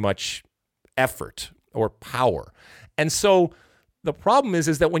exerting much effort or power. And so the problem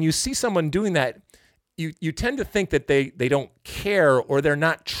is that when you see someone doing that, you tend to think that they don't care or they're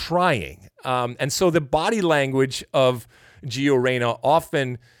not trying. And so the body language of Gio Reyna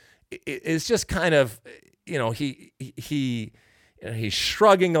often is just kind of, he's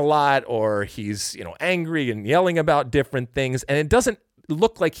shrugging a lot, or he's, angry and yelling about different things, and it doesn't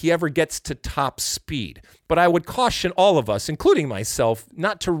look like he ever gets to top speed. But I would caution all of us, including myself,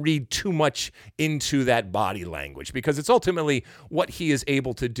 not to read too much into that body language, because it's ultimately what he is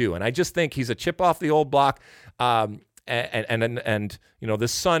able to do. And I just think he's a chip off the old block, and the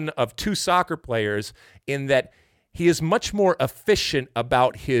son of two soccer players, in that he is much more efficient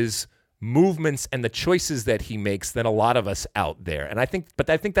about his movements and the choices that he makes than a lot of us out there. And I think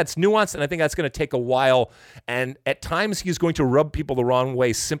that's nuanced, and I think that's going to take a while. And at times he's going to rub people the wrong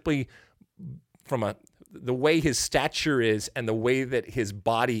way, simply from the way his stature is and the way that his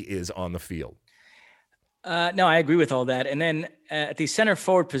body is on the field. No, I agree with all that. And then at the center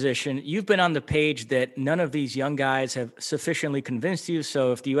forward position, you've been on the page that none of these young guys have sufficiently convinced you.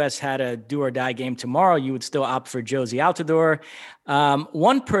 So if the U.S. had a do or die game tomorrow, you would still opt for Josie Altidore.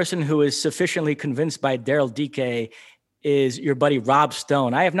 One person who is sufficiently convinced by Daryl Dike is your buddy Rob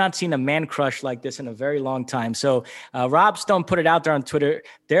Stone. I have not seen a man crush like this in a very long time. So Rob Stone put it out there on Twitter.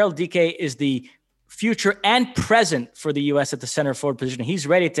 Daryl Dike is the future and present for the U.S. at the center forward position. He's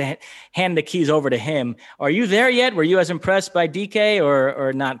ready to hand the keys over to him. Are you there yet? Were you as impressed by DK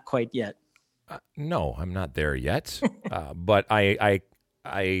or not quite yet? No, I'm not there yet. But I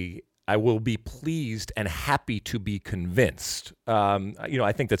will be pleased and happy to be convinced.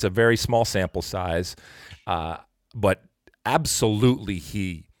 I think that's a very small sample size, but absolutely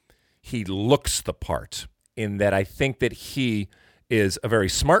he looks the part, in that I think that he is a very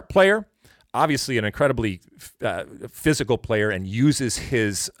smart player. Obviously, an incredibly physical player, and uses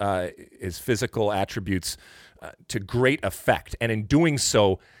his physical attributes to great effect. And in doing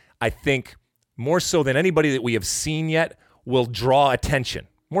so, I think more so than anybody that we have seen yet, will draw attention.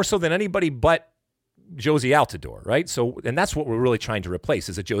 More so than anybody but Josie Altidore, right? So, and that's what we're really trying to replace,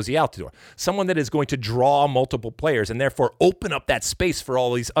 is a Josie Altidore, someone that is going to draw multiple players and therefore open up that space for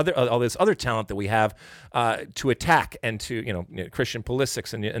all this other talent that we have to attack, and to Christian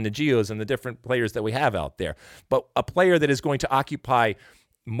Pulisic and the Gios and the different players that we have out there. But a player that is going to occupy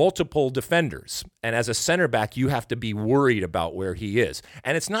multiple defenders. And as a center back, you have to be worried about where he is.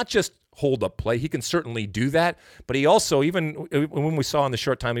 And it's not just hold-up play. He can certainly do that. But he also, even when we saw in the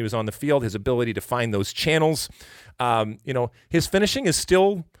short time he was on the field, his ability to find those channels, his finishing is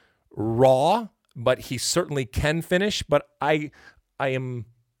still raw, but he certainly can finish. But I am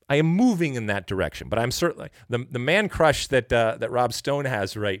moving in that direction. But I'm certainly the man crush that Rob Stone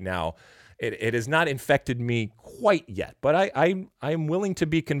has right now. It has not infected me quite yet, but I am willing to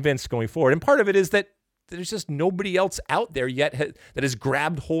be convinced going forward. And part of it is that there's just nobody else out there yet that has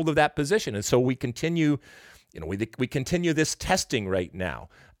grabbed hold of that position, and so we continue, we continue this testing right now.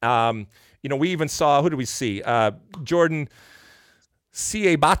 We even saw, who did we see? Jordan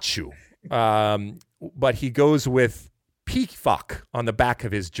Siebachu, but he goes with Pifak on the back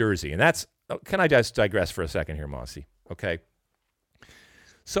of his jersey, and that's. Can I just digress for a second here, Mossy? Okay,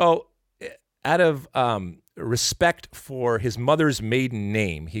 so. Out of respect for his mother's maiden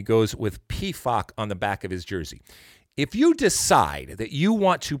name, he goes with Pifak on the back of his jersey. If you decide that you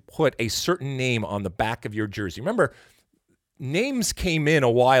want to put a certain name on the back of your jersey, remember, names came in a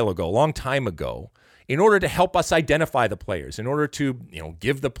while ago, a long time ago, in order to help us identify the players, in order to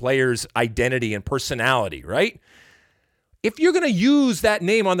give the players identity and personality, right? If you're going to use that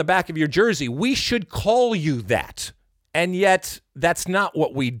name on the back of your jersey, we should call you that. And yet, that's not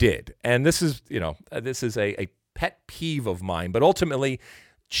what we did. And this is, a pet peeve of mine. But ultimately,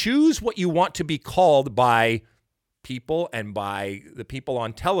 choose what you want to be called by people and by the people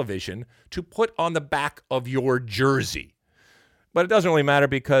on television to put on the back of your jersey. But it doesn't really matter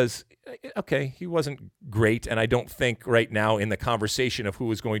because, okay, he wasn't great. And I don't think right now in the conversation of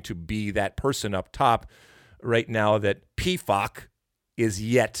who is going to be that person up top right now that Pifak is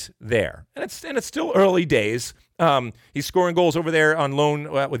yet there. And it's still early days. He's scoring goals over there on loan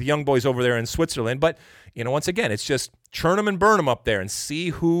with young boys over there in Switzerland. But, once again, it's just churn them and burn them up there and see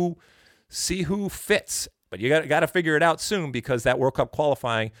who fits. But you got to figure it out soon because that World Cup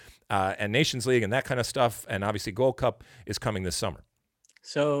qualifying and Nations League and that kind of stuff and obviously Gold Cup is coming this summer.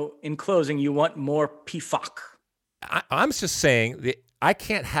 So in closing, you want more Pifak. I'm just saying that I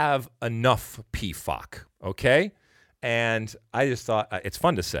can't have enough Pifak, okay? And I just thought it's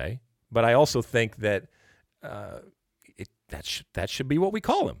fun to say, but I also think that that should be what we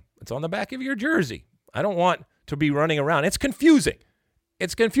call him. It's on the back of your jersey. I don't want to be running around. It's confusing.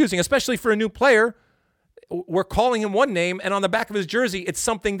 It's confusing, especially for a new player. We're calling him one name, and on the back of his jersey, it's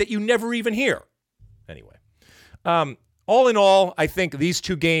something that you never even hear. Anyway, all in all, I think these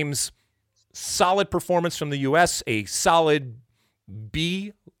two games, solid performance from the U.S., a solid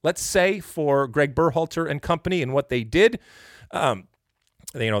B, let's say, for Greg Berhalter and company and what they did.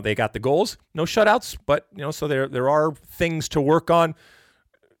 They got the goals, no shutouts, but so there are things to work on.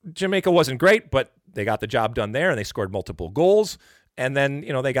 Jamaica wasn't great, but they got the job done there, and they scored multiple goals. And then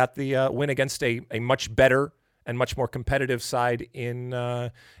they got the win against a much better and much more competitive side in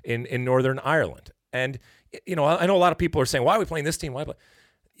Northern Ireland. And I know a lot of people are saying, "Why are we playing this team? Why?"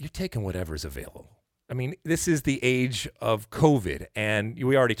 You're taking whatever's available. I mean, this is the age of COVID, and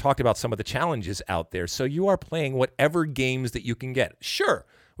we already talked about some of the challenges out there. So you are playing whatever games that you can get. Sure,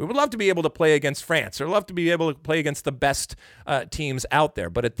 we would love to be able to play against France or love to be able to play against the best teams out there.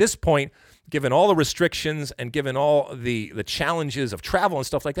 But at this point, given all the restrictions and given all the challenges of travel and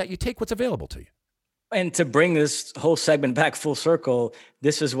stuff like that, you take what's available to you. And to bring this whole segment back full circle,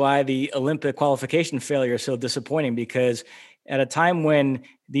 this is why the Olympic qualification failure is so disappointing, because at a time when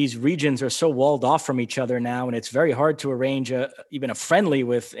these regions are so walled off from each other now, and it's very hard to arrange even a friendly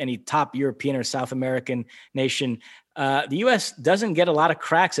with any top European or South American nation, the U.S. doesn't get a lot of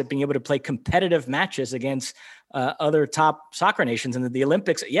cracks at being able to play competitive matches against other top soccer nations. And the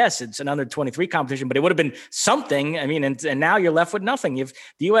Olympics, yes, it's an under 23 competition, but it would have been something. I mean, and now you're left with nothing. If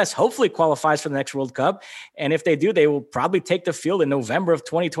the U.S. hopefully qualifies for the next World Cup, and if they do, they will probably take the field in November of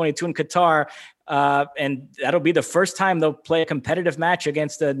 2022 in Qatar. And that'll be the first time they'll play a competitive match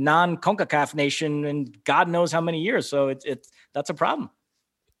against a non-CONCACAF nation in God knows how many years. So that's a problem.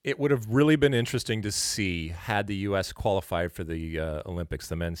 It would have really been interesting to see, had the U.S. qualified for the Olympics,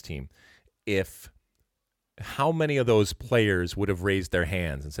 the men's team, how many of those players would have raised their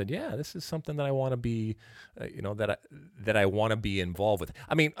hands and said, "Yeah, this is something that I want to be, that I want to be involved with."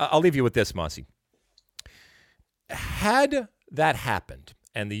 I mean, I'll leave you with this, Mossy. Had that happened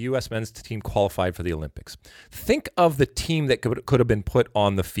and the U.S. men's team qualified for the Olympics, think of the team that could have been put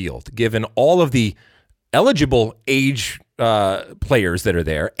on the field, given all of the eligible age players that are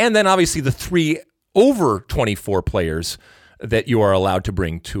there, and then obviously the 3 over 24 players that you are allowed to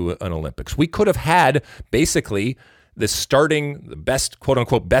bring to an Olympics. We could have had basically the best, quote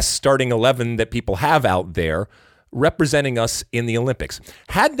unquote, best starting 11 that people have out there representing us in the Olympics.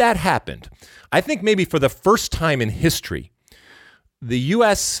 Had that happened, I think maybe for the first time in history, the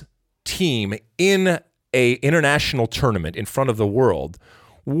U.S. team in a international tournament in front of the world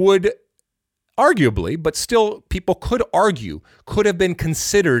would arguably, but still people could argue, could have been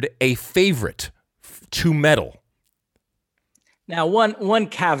considered a favorite to medal. Now, one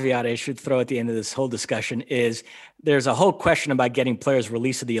caveat I should throw at the end of this whole discussion is there's a whole question about getting players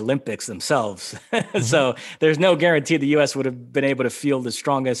released to the Olympics themselves. So there's no guarantee the U.S. would have been able to field the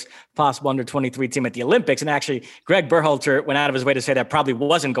strongest possible under-23 team at the Olympics. And actually, Greg Berhalter went out of his way to say that probably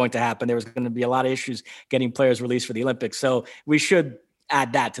wasn't going to happen. There was going to be a lot of issues getting players released for the Olympics. So we should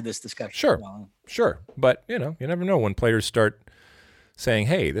add that to this discussion. Sure. But, you never know when players start saying,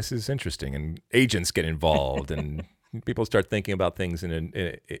 hey, this is interesting, and agents get involved and people start thinking about things in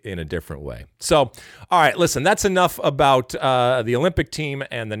a different way. So, all right, listen, that's enough about the Olympic team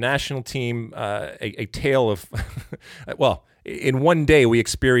and the national team, a tale of, well, in one day we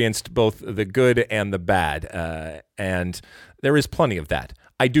experienced both the good and the bad, and there is plenty of that.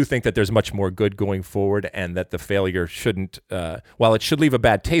 I do think that there's much more good going forward, and that the failure shouldn't, while it should leave a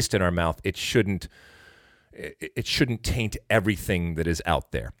bad taste in our mouth, it shouldn't taint everything that is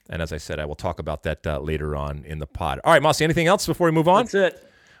out there. And as I said, I will talk about that later on in the pod. All right, Mossy, anything else before we move on? That's it.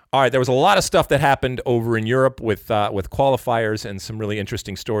 All right, there was a lot of stuff that happened over in Europe with qualifiers and some really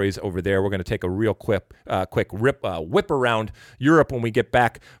interesting stories over there. We're going to take a real quick whip around Europe when we get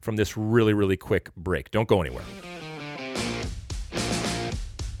back from this really, really quick break. Don't go anywhere.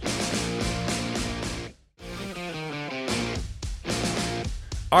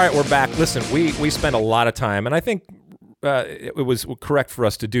 All right, we're back. Listen, we spent a lot of time, and I think it was correct for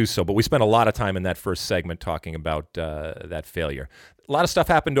us to do so, but we spent a lot of time in that first segment talking about that failure. A lot of stuff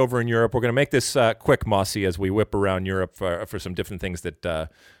happened over in Europe. We're going to make this quick, Mossy, as we whip around Europe for some different things that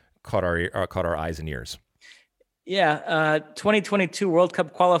caught our eyes and ears. Yeah, 2022 World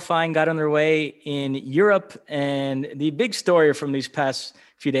Cup qualifying got underway in Europe, and the big story from these past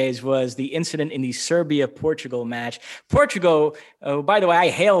few days was the incident in the Serbia-Portugal match. Portugal, by the way, I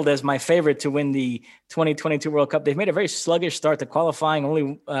hailed as my favorite to win the 2022 World Cup. They've made a very sluggish start to qualifying,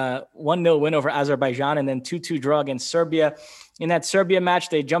 only 1-0 win over Azerbaijan, and then 2-2 draw against Serbia. In that Serbia match,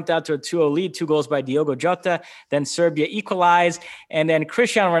 they jumped out to a 2-0 lead, 2 goals by Diogo Jota. Then Serbia equalized, and then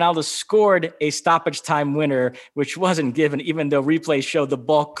Cristiano Ronaldo scored a stoppage time winner, which wasn't given, even though replay showed the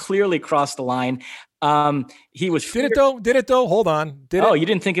ball clearly crossed the line. He was. Did it though? Hold on. You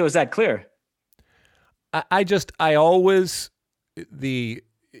didn't think it was that clear? I always the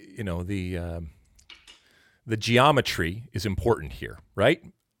geometry is important here, right?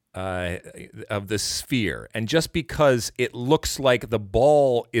 Of the sphere, and just because it looks like the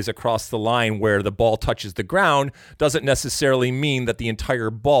ball is across the line where the ball touches the ground doesn't necessarily mean that the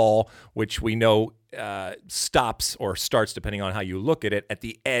entire ball, which we know stops or starts, depending on how you look at it, at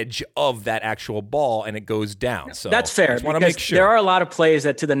the edge of that actual ball, and it goes down. So that's fair, because make sure. There are a lot of plays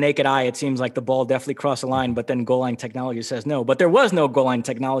that to the naked eye it seems like the ball definitely crossed the line, but then goal line technology says no. But there was no goal line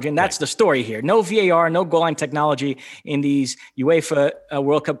technology, and that's right. The story here. No VAR, no goal line technology in these UEFA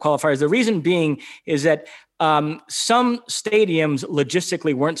World Cup qualifiers. The reason being is that some stadiums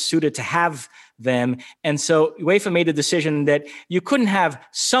logistically weren't suited to have them. And so UEFA made the decision that you couldn't have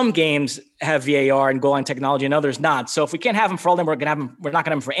some games have VAR and goal line technology and others not. So if we can't have them for all of them, we're not going to have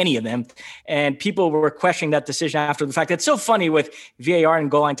them for any of them. And people were questioning that decision after the fact. It's so funny with VAR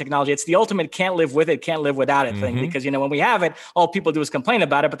and goal line technology. It's the ultimate can't live with it, can't live without it thing, because, when we have it, all people do is complain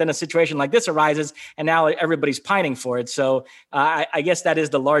about it. But then a situation like this arises and now everybody's pining for it. So I guess that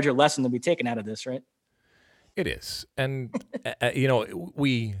is the larger lesson to be taken out of this, right? It is. And,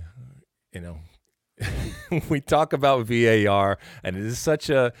 we talk about VAR, and it is such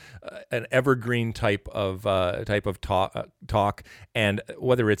an evergreen type of talk. And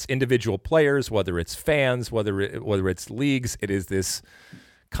whether it's individual players, whether it's fans, whether it's leagues, it is this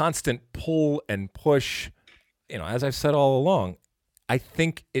constant pull and push. As I've said all along, I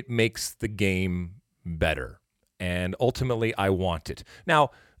think it makes the game better, and ultimately, I want it.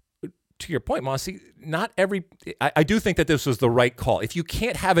 Now, to your point, Mossy, I do think that this was the right call. If you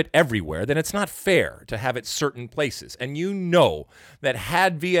can't have it everywhere, then it's not fair to have it certain places. And that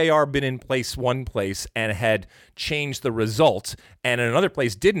had VAR been in place one place and had changed the results, and in another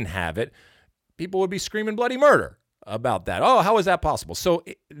place didn't have it, people would be screaming bloody murder about that. Oh, how is that possible? So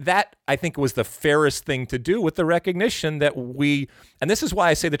that, I think, was the fairest thing to do, with the recognition that and this is why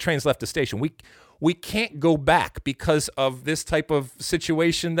I say the train's left the station. We can't go back because of this type of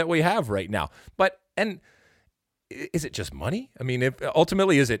situation that we have right now. And is it just money? I mean,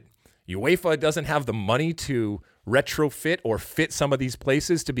 ultimately, is it UEFA doesn't have the money to retrofit or fit some of these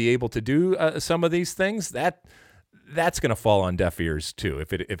places to be able to do some of these things? that's going to fall on deaf ears too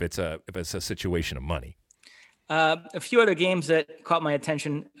if it's a situation of money. A few other games that caught my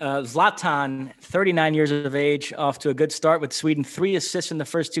attention. Zlatan, 39 years of age, off to a good start with Sweden. 3 assists in the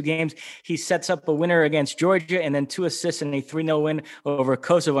first 2 games. He sets up a winner against Georgia and then 2 assists in a 3-0 win over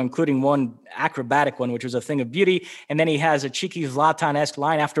Kosovo, including one acrobatic one, which was a thing of beauty. And then he has a cheeky Zlatan-esque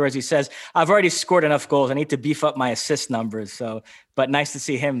line afterwards. He says, I've already scored enough goals. I need to beef up my assist numbers. But nice to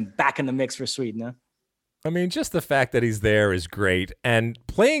see him back in the mix for Sweden. Huh? I mean, just the fact that he's there is great. And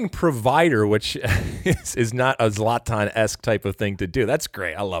playing provider, which is not a Zlatan-esque type of thing to do. That's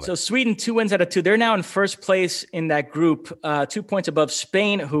great. I love it. So Sweden, 2 wins out of 2. They're now in first place in that group, 2 points above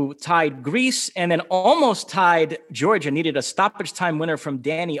Spain, who tied Greece and then almost tied Georgia. Needed a stoppage time winner from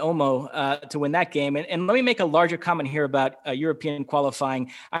Danny Olmo to win that game. And let me make a larger comment here about European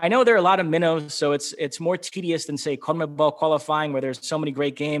qualifying. I know there are a lot of minnows, so it's more tedious than, say, CONMEBOL qualifying, where there's so many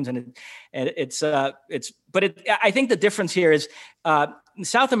great games, and I think the difference here is in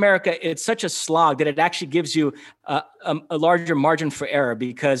South America, it's such a slog that it actually gives you a larger margin for error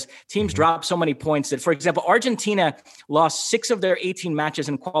because teams drop so many points that, for example, Argentina lost 6 of their 18 matches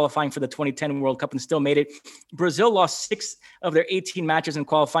in qualifying for the 2010 World Cup and still made it. Brazil lost 6 of their 18 matches in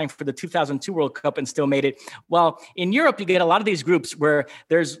qualifying for the 2002 World Cup and still made it. Well, in Europe, you get a lot of these groups where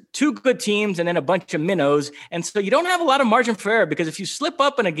there's 2 good teams and then a bunch of minnows. And so you don't have a lot of margin for error because if you slip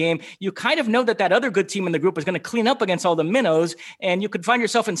up in a game, you kind of know that other good team in the group is going to clean up against all the minnows, and you could find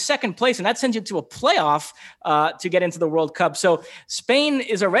yourself in second place, and that sends you to a playoff to get into the World Cup. So Spain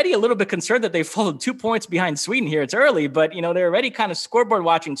is already a little bit concerned that they followed 2 points behind Sweden here. It's early, but they're already kind of scoreboard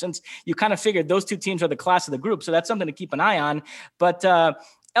watching since you kind of figured those 2 teams are the class of the group. So that's something to keep an eye on. But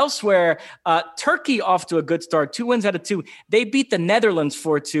elsewhere, Turkey off to a good start, 2 wins out of 2. They beat the Netherlands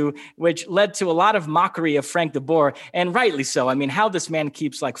 4-2, which led to a lot of mockery of Frank de Boer, and rightly so. I mean, how this man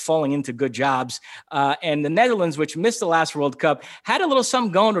keeps falling into good jobs. And the Netherlands, which missed the last World Cup, had a little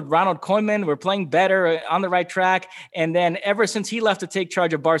something going with Ronald Koeman. We're playing better, on the right track. And then ever since he left to take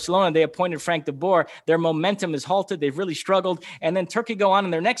charge of Barcelona, they appointed Frank de Boer. Their momentum is halted. They've really struggled. And then Turkey go on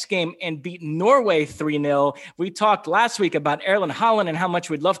in their next game and beat Norway 3-0. We talked last week about Erling Haaland and how much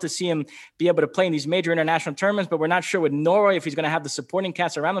we'd love to see him be able to play in these major international tournaments, but we're not sure with Norway if he's going to have the supporting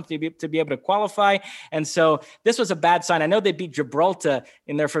cast around him to be able to qualify. And so this was a bad sign. I know they beat Gibraltar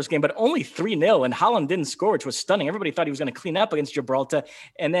in their first game, but only 3-0, and Haaland didn't score, which was stunning. Everybody thought he was going to clean up against Gibraltar.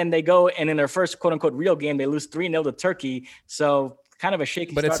 And then they go, and in their first quote unquote real game, they lose 3-0 to Turkey. So kind of a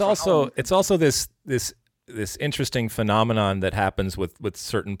shaky start. But it's also this interesting phenomenon that happens with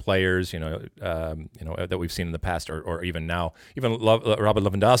certain players, that we've seen in the past, or even now, even Robert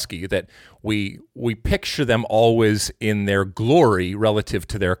Lewandowski, that we picture them always in their glory relative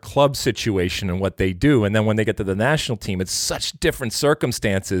to their club situation and what they do, and then when they get to the national team, it's such different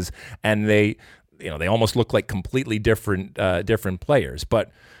circumstances, and they almost look like completely different players,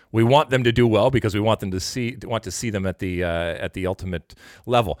 but we want them to do well because we want to see them at the ultimate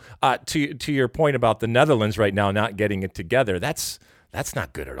level. To your point about the Netherlands right now not getting it together, that's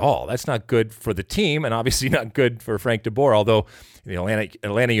not good at all. That's not good for the team, and obviously not good for Frank de Boer. Although the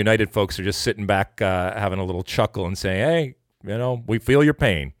Atlanta United folks are just sitting back, having a little chuckle and saying, "Hey, we feel your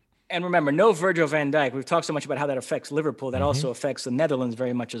pain." And remember, no Virgil van Dijk. We've talked so much about how that affects Liverpool. That also affects the Netherlands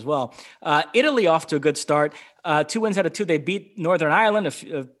very much as well. Italy off to a good start. 2 wins out of 2. They beat Northern Ireland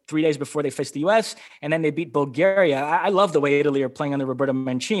 3 days before they faced the U.S., and then they beat Bulgaria. I love the way Italy are playing under Roberto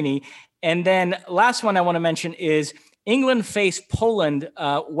Mancini. And then last one I want to mention is England faced Poland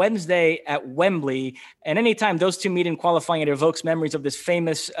Wednesday at Wembley. And anytime those two meet in qualifying, it evokes memories of this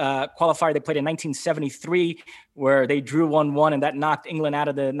famous qualifier they played in 1973, where they drew 1-1, and that knocked England out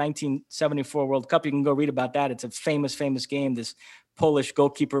of the 1974 World Cup. You can go read about that. It's a famous, famous game, this Polish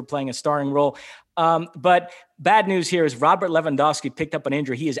goalkeeper playing a starring role. But bad news here is Robert Lewandowski picked up an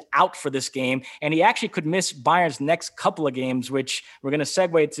injury. He is out for this game, and he actually could miss Bayern's next couple of games, which we're going to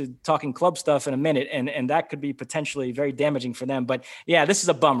segue to talking club stuff in a minute, and that could be potentially very damaging for them. But yeah, this is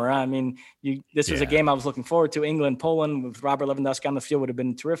a bummer. I mean, this was a game I was looking forward to. England, Poland with Robert Lewandowski on the field would have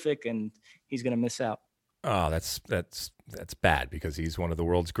been terrific, and he's going to miss out. Oh, that's bad because he's one of the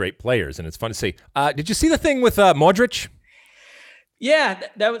world's great players, and it's fun to see. Did you see the thing with Modric? Yeah,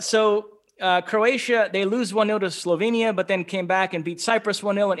 that was so. Croatia, they lose 1-0 to Slovenia, but then came back and beat Cyprus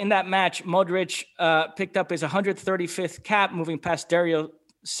 1-0. And in that match, Modric picked up his 135th cap, moving past Dario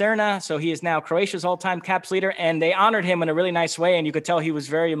Serna. So he is now Croatia's all-time caps leader, and they honored him in a really nice way. And you could tell he was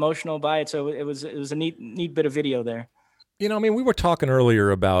very emotional by it. So it was a neat bit of video there. We were talking earlier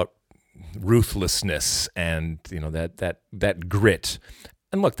about ruthlessness and that grit.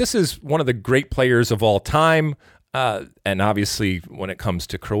 And look, this is one of the great players of all time. And obviously, when it comes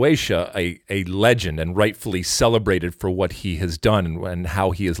to Croatia, a legend and rightfully celebrated for what he has done and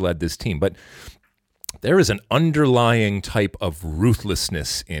how he has led this team. But there is an underlying type of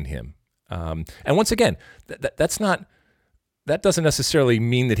ruthlessness in him. And once again, that doesn't necessarily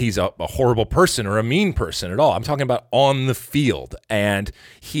mean that he's a horrible person or a mean person at all. I'm talking about on the field. And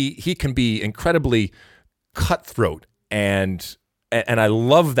he can be incredibly cutthroat, and I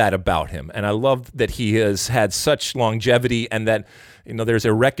love that about him. And I love that he has had such longevity, and that there's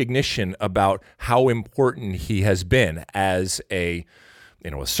a recognition about how important he has been as a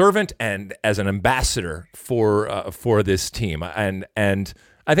servant and as an ambassador for this team. And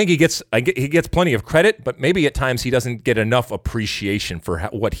I think he gets plenty of credit, but maybe at times he doesn't get enough appreciation for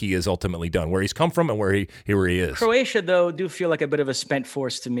what he has ultimately done, where he's come from and where he is. Croatia, though, do feel like a bit of a spent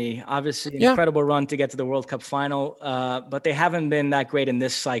force to me. Obviously, an incredible run to get to the World Cup final, but they haven't been that great in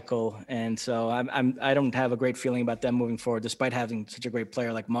this cycle, and so I don't have a great feeling about them moving forward, despite having such a great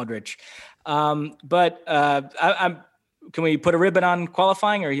player like Modric. Can we put a ribbon on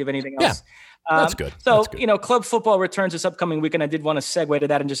qualifying, or you have anything else? Yeah. That's good. So, That's good. Club football returns this upcoming weekend. I did want to segue to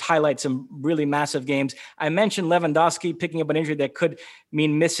that and just highlight some really massive games. I mentioned Lewandowski picking up an injury that could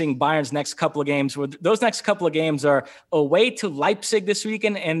mean missing Bayern's next couple of games. Those next couple of games are away to Leipzig this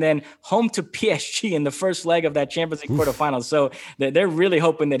weekend and then home to PSG in the first leg of that Champions League quarterfinals. So they're really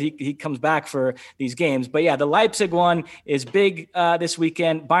hoping that he comes back for these games. But yeah, the Leipzig one is big this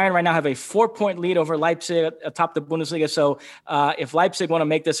weekend. Bayern right now have a 4-point lead over Leipzig atop the Bundesliga. So if Leipzig want to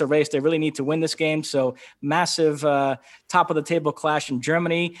make this a race, they really need to win this game. So massive top of the table clash in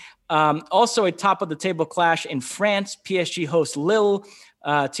Germany. Also a top of the table clash in France. PSG hosts Lille.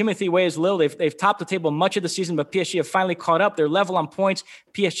 Timothy Weah's Lille. They've topped the table much of the season, but PSG have finally caught up. They're level on points.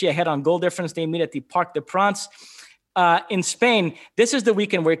 PSG ahead on goal difference. They meet at the Parc des Princes. In Spain, this is the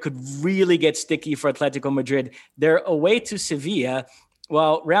weekend where it could really get sticky for Atletico Madrid. They're away to Sevilla.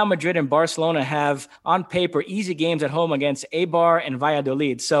 Well, Real Madrid and Barcelona have, on paper, easy games at home against Eibar and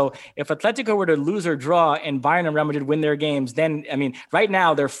Valladolid. So if Atletico were to lose or draw and Bayern and Real Madrid win their games, then, right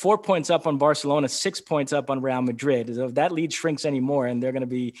now they're 4 points up on Barcelona, 6 points up on Real Madrid. So if that lead shrinks anymore, and they're going to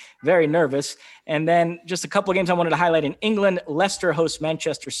be very nervous. And then just a couple of games I wanted to highlight in England. Leicester hosts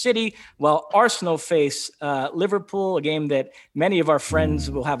Manchester City, while Arsenal face Liverpool, a game that many of our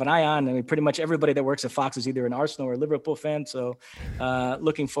friends will have an eye on. Pretty much everybody that works at Fox is either an Arsenal or Liverpool fan. So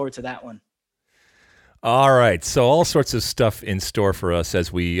looking forward to that one. All right. So all sorts of stuff in store for us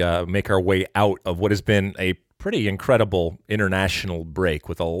as we make our way out of what has been a pretty incredible international break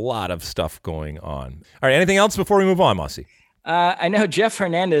with a lot of stuff going on. All right. Anything else before we move on, Mossy? I know Jeff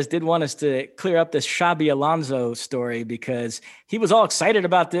Hernandez did want us to clear up this Xabi Alonso story because he was all excited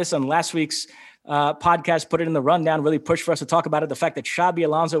about this on last week's podcast, put it in the rundown, really pushed for us to talk about it. The fact that Xabi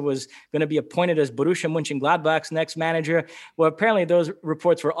Alonso was going to be appointed as Borussia Mönchengladbach's next manager. Well, apparently those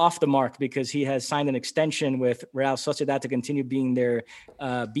reports were off the mark because he has signed an extension with Real Sociedad to continue being their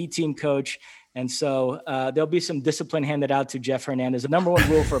B team coach. And so there'll be some discipline handed out to Jeff Hernandez. The number one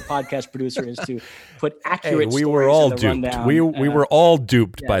rule for a podcast producer is to put accurate stories in the rundown. We were all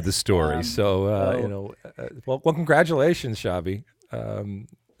duped by the story. Well, congratulations, Xabi.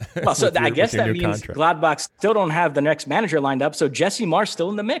 Well, so I guess that means contract. Gladbach still don't have the next manager lined up, so Jesse Marsch still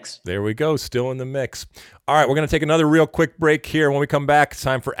in the mix. There we go, still in the mix. All right, we're going to take another real quick break here. When we come back, it's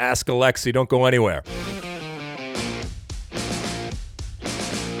time for Ask Alexi. Don't go anywhere.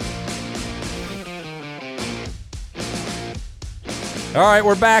 All right,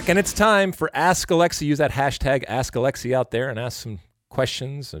 we're back, and it's time for Ask Alexi. Use that hashtag Ask Alexi out there and ask some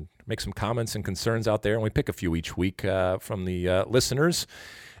questions and make some comments and concerns out there. And we pick a few each week from the listeners.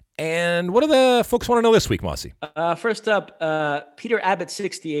 And what do the folks want to know this week, Mossy? First up, Peter Abbott,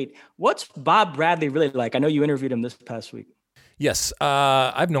 68. What's Bob Bradley really like? I know you interviewed him this past week. Yes,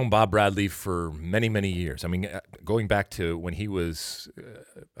 I've known Bob Bradley for many, many years. I mean, going back to when he was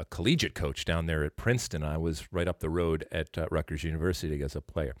a collegiate coach down there at Princeton, I was right up the road at Rutgers University as a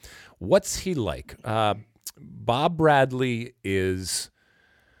player. What's he like? Bob Bradley is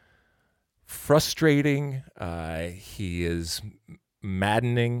frustrating. He is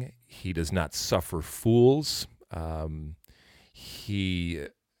maddening. He does not suffer fools. He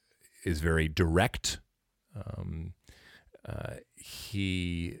is very direct.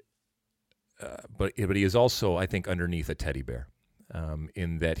 But he is also, I think, underneath a teddy bear,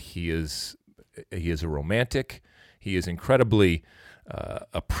 in that he is a romantic. He is incredibly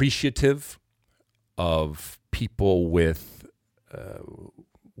appreciative of people with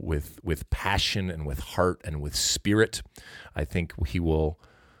passion and with heart and with spirit. I think he will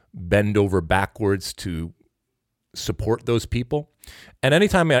bend over backwards to support those people. And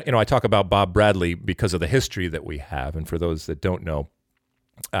anytime I talk about Bob Bradley because of the history that we have, and for those that don't know,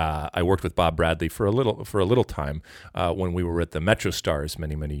 I worked with Bob Bradley for a little time when we were at the Metro Stars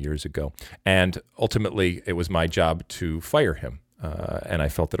many years ago, and ultimately it was my job to fire him, and I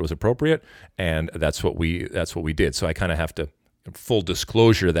felt that it was appropriate, and that's what we did. So I kind of have to full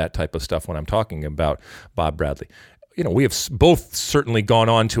disclosure that type of stuff when I'm talking about Bob Bradley. We have both certainly gone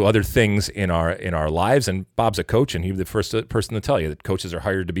on to other things in our lives, and Bob's a coach, and he's the first person to tell you that coaches are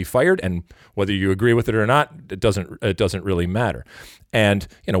hired to be fired, and whether you agree with it or not, it doesn't really matter. And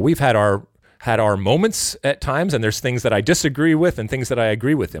we've had our moments at times, and there's things that I disagree with and things that I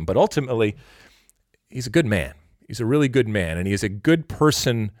agree with him. But ultimately, he's a good man. He's a really good man, and he is a good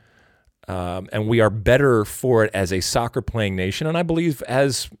person. And we are better for it as a soccer-playing nation, and I believe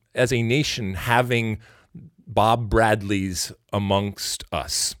as a nation having Bob Bradley's amongst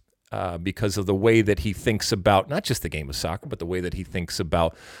us because of the way that he thinks about not just the game of soccer, but the way that he thinks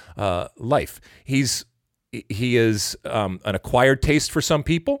about life. He is an acquired taste for some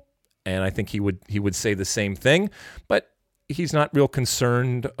people, and I think he would say the same thing. But he's not real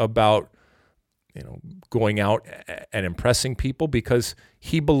concerned about going out and impressing people because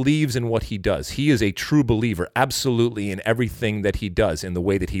he believes in what he does. He is a true believer, absolutely, in everything that he does, in the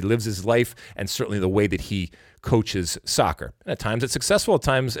way that he lives his life, and certainly the way that he coaches soccer. And at times it's successful, at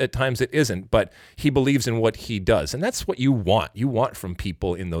times it isn't, but he believes in what he does. And that's what you want. You want from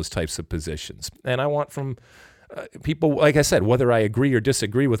people in those types of positions. And I want from people, like I said, whether I agree or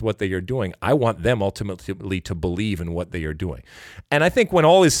disagree with what they are doing, I want them ultimately to believe in what they are doing. And I think when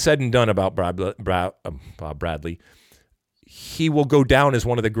all is said and done about Bob Bradley, he will go down as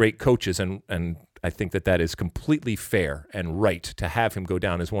one of the great coaches, and I think that is completely fair and right to have him go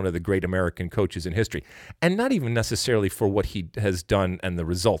down as one of the great American coaches in history, and not even necessarily for what he has done and the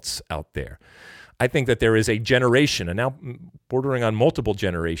results out there. I think that there is a generation, and now bordering on multiple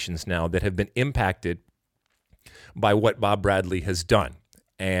generations now, that have been impacted by what Bob Bradley has done.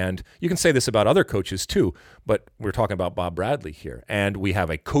 And you can say this about other coaches too, but we're talking about Bob Bradley here. And we have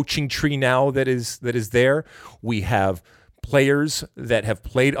a coaching tree now that is there. We have players that have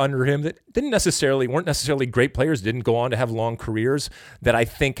played under him that weren't necessarily great players, didn't go on to have long careers, that I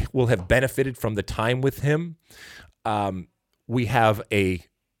think will have benefited from the time with him. We have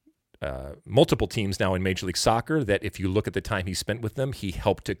multiple teams now in Major League Soccer that if you look at the time he spent with them, he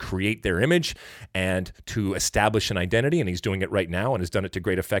helped to create their image and to establish an identity, and he's doing it right now and has done it to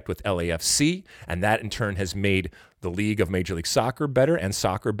great effect with LAFC, and that in turn has made the league of Major League Soccer better and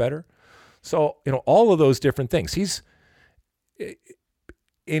soccer better. So, all of those different things.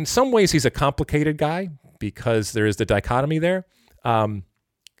 In some ways, he's a complicated guy because there is the dichotomy there,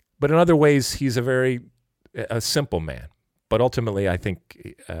 but in other ways, he's a simple man. But ultimately, I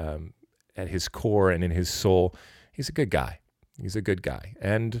think at his core and in his soul, he's a good guy. He's a good guy.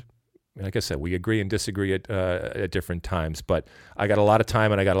 And like I said, we agree and disagree at different times. But I got a lot of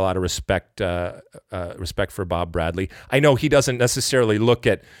time and I got a lot of respect for Bob Bradley. I know he doesn't necessarily look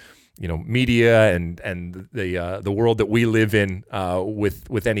at media and the world that we live in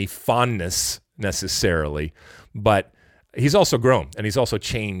with any fondness necessarily, but he's also grown and he's also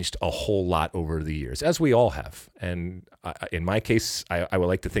changed a whole lot over the years, as we all have. And in my case, I would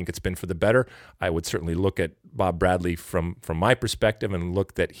like to think it's been for the better. I would certainly look at Bob Bradley from my perspective and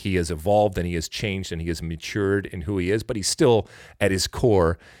look that he has evolved and he has changed and he has matured in who he is, but he's still at his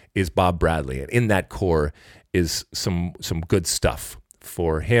core is Bob Bradley. And in that core is some good stuff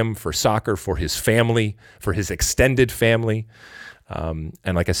for him, for soccer, for his family, for his extended family, and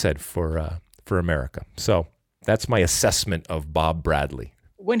like I said, for America. So that's my assessment of Bob Bradley.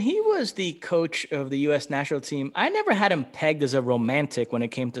 When he was the coach of the U.S. national team, I never had him pegged as a romantic when it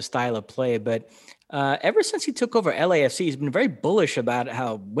came to style of play, but ever since he took over LAFC, he's been very bullish about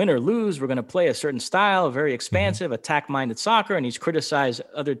how win or lose, we're going to play a certain style, very expansive, attack-minded soccer, and he's criticized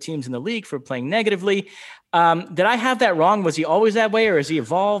other teams in the league for playing negatively. Did I have that wrong? Was he always that way, or has he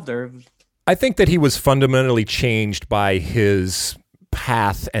evolved? Or I think that he was fundamentally changed by his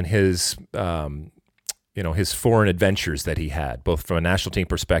path and his foreign adventures that he had, both from a national team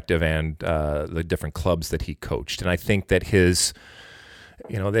perspective and the different clubs that he coached. And I think that his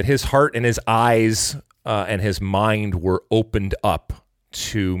heart and his eyes and his mind were opened up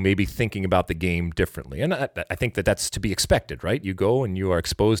to maybe thinking about the game differently. And I think that that's to be expected, right? You go and you are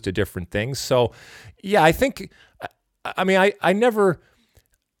exposed to different things. So, yeah, I think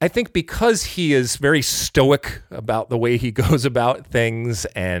because he is very stoic about the way he goes about things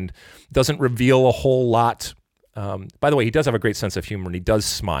and doesn't reveal a whole lot. By the way, he does have a great sense of humor and he does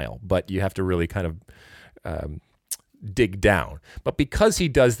smile, but you have to really kind of dig down. But because he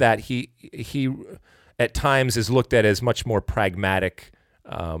does that, he at times is looked at as much more pragmatic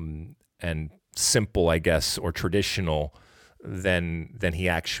and simple, I guess, or traditional than he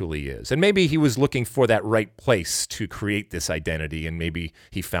actually is. And maybe he was looking for that right place to create this identity, and maybe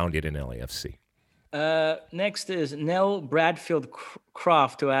he found it in LAFC. Next is Nell Bradfield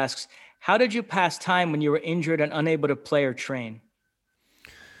Croft, who asks, how did you pass time when you were injured and unable to play or train?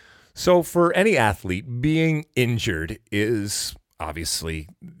 So for any athlete, being injured is obviously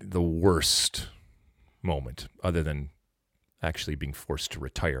the worst moment, other than actually being forced to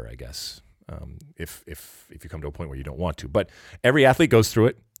retire, I guess, if you come to a point where you don't want to. But every athlete goes through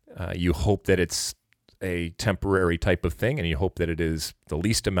it. You hope that it's a temporary type of thing, and you hope that it is the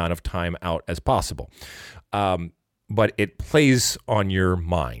least amount of time out as possible. But it plays on your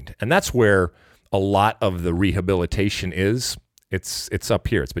mind, and that's where a lot of the rehabilitation is. It's up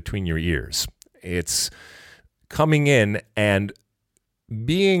here. It's between your ears. It's coming in and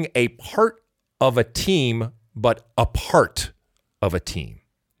being a part of a team, but a part of a team,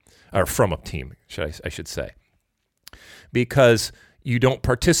 or from a team, I should say, because you don't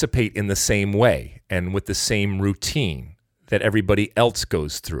participate in the same way and with the same routine that everybody else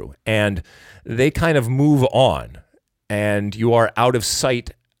goes through. And they kind of move on, and you are out of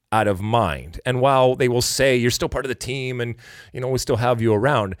sight, out of mind. And while they will say you're still part of the team and we still have you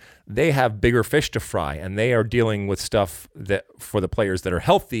around, they have bigger fish to fry, and they are dealing with stuff that for the players that are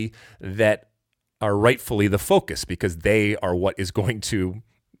healthy that are rightfully the focus, because they are what is going to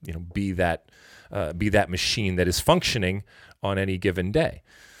be that machine that is functioning on any given day.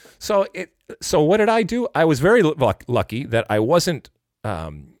 So what did I do? I was very lucky that I wasn't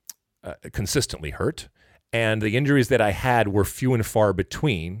consistently hurt. And the injuries that I had were few and far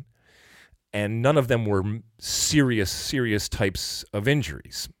between, and none of them were serious types of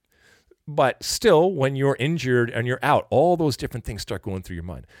injuries. But still, when you're injured and you're out, all those different things start going through your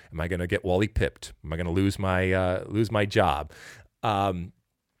mind. Am I going to get Wally pipped? Am I going to lose my job?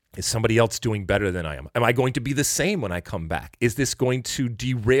 Is somebody else doing better than I am? Am I going to be the same when I come back? Is this going to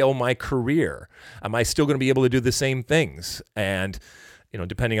derail my career? Am I still going to be able to do the same things? And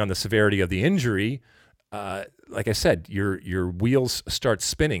depending on the severity of the injury, like I said, your wheels start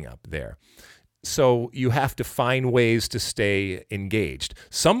spinning up there. So you have to find ways to stay engaged.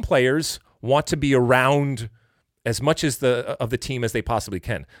 Some players want to be around as much of the team as they possibly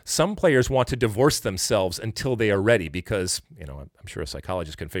can. Some players want to divorce themselves until they are ready, because I'm sure a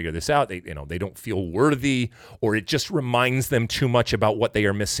psychologist can figure this out. They don't feel worthy, or it just reminds them too much about what they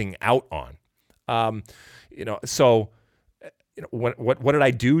are missing out on. So. What did I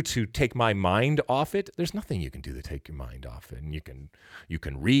do to take my mind off it? There's nothing you can do to take your mind off it. And you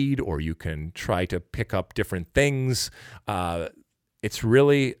can read, or you can try to pick up different things. It's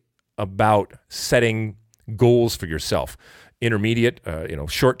really about setting goals for yourself. Intermediate,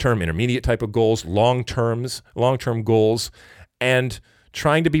 short-term, intermediate type of goals, long-term goals, and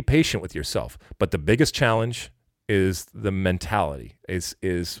trying to be patient with yourself. But the biggest challenge is the mentality,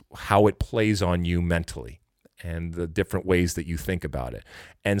 is how it plays on you mentally, and the different ways that you think about it.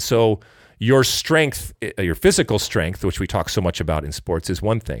 And so your strength, your physical strength, which we talk so much about in sports, is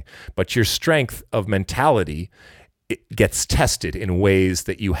one thing. But your strength of mentality, it gets tested in ways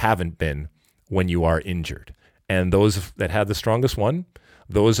that you haven't been when you are injured. And those that have the strongest one,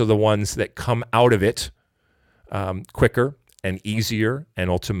 those are the ones that come out of it quicker and easier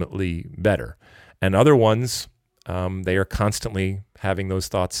and ultimately better. And other ones, they are constantly having those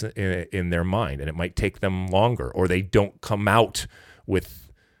thoughts in their mind, and it might take them longer, or they don't come out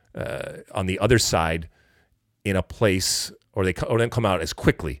with on the other side in a place, or they don't come out as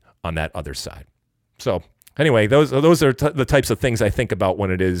quickly on that other side. So anyway, those are the types of things I think about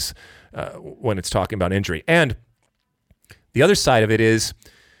when it's talking about injury. And the other side of it is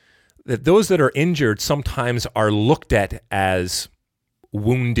that those that are injured sometimes are looked at as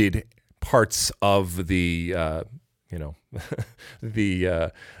wounded parts of the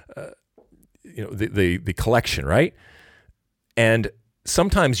the collection, right? And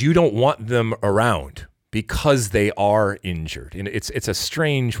sometimes you don't want them around because they are injured. And it's a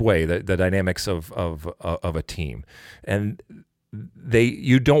strange way, the dynamics of a team. And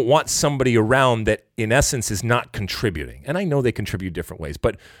you don't want somebody around that in essence is not contributing. And I know they contribute different ways,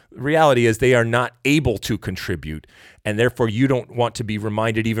 but the reality is they are not able to contribute, and therefore you don't want to be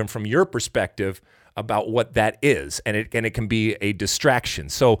reminded, even from your perspective, about what that is, and it can be a distraction.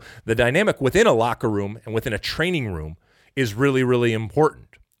 So the dynamic within a locker room and within a training room is really, really important,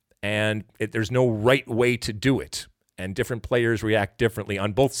 and there's no right way to do it. And different players react differently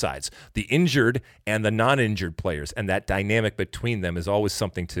on both sides, the injured and the non-injured players, and that dynamic between them is always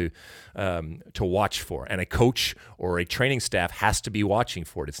something to watch for. And a coach or a training staff has to be watching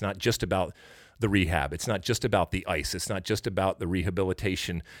for it. It's not just about the rehab. It's not just about the ice. It's not just about the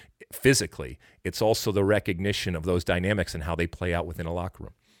rehabilitation physically. It's also the recognition of those dynamics and how they play out within a locker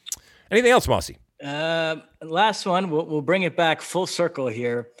room. Anything else, Mossy? Last one. We'll bring it back full circle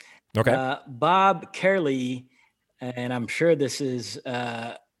here. Okay. Bob Carey, and I'm sure this is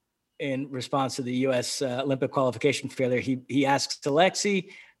in response to the U.S. Olympic qualification failure. He asks Alexi,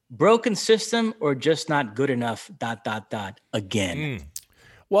 broken system or just not good enough, ... again.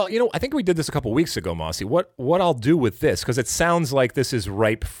 Well, I think we did this a couple weeks ago, Mossy. What I'll do with this, because it sounds like this is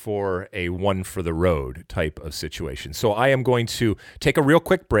ripe for a one for the road type of situation. So I am going to take a real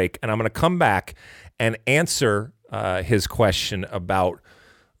quick break, and I'm going to come back and answer his question about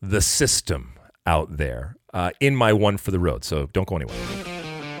the system out there in my one for the road. So don't go anywhere.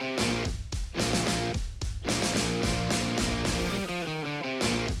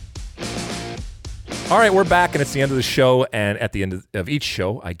 All right, we're back, and it's the end of the show, and at the end of each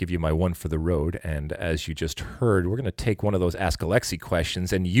show, I give you my one for the road, and as you just heard, we're going to take one of those Ask Alexi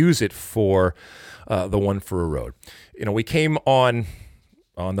questions and use it for the one for a road. We came on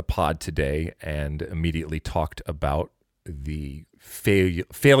the pod today and immediately talked about the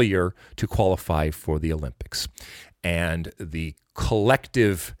failure to qualify for the Olympics and the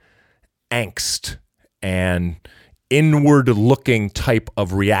collective angst and inward-looking type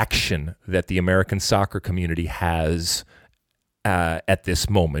of reaction that the American soccer community has at this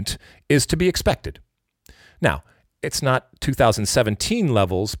moment is to be expected. Now, it's not 2017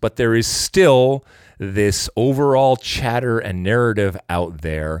 levels, but there is still this overall chatter and narrative out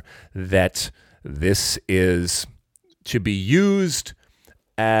there that this is to be used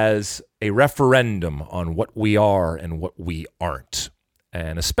as a referendum on what we are and what we aren't,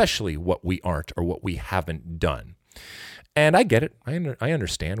 and especially what we aren't or what we haven't done. And I get it. I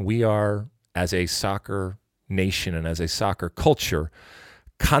understand. We are, as a soccer nation and as a soccer culture,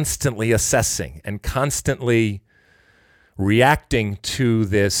 constantly assessing and constantly reacting to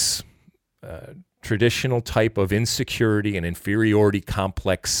this traditional type of insecurity and inferiority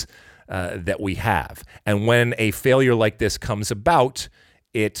complex that we have. And when a failure like this comes about,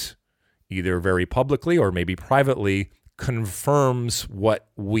 it either very publicly or maybe privately confirms what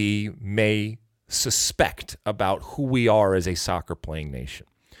we may suspect about who we are as a soccer playing nation.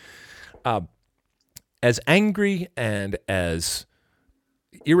 As angry and as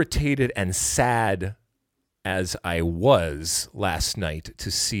irritated and sad as I was last night to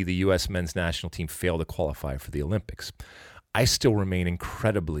see the U.S. men's national team fail to qualify for the Olympics, I still remain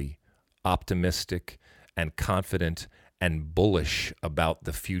incredibly optimistic and confident and bullish about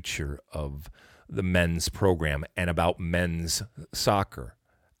the future of the men's program and about men's soccer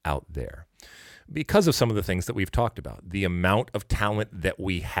out there, because of some of the things that we've talked about, the amount of talent that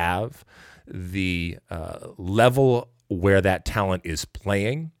we have, the level where that talent is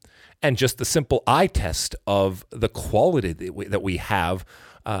playing, and just the simple eye test of the quality that we have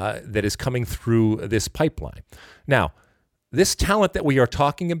that is coming through this pipeline. Now, this talent that we are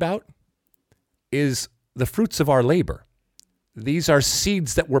talking about is the fruits of our labor. These are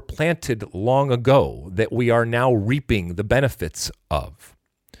seeds that were planted long ago that we are now reaping the benefits of.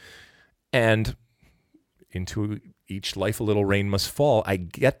 And into each life a little rain must fall. I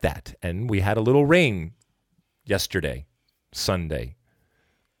get that. And we had a little rain yesterday, Sunday,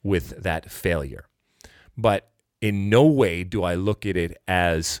 with that failure. But in no way do I look at it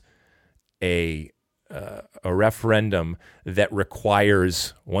as a referendum that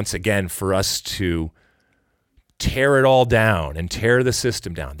requires, once again, for us to tear it all down and tear the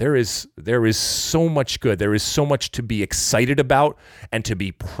system down. There is so much good. There is so much to be excited about and to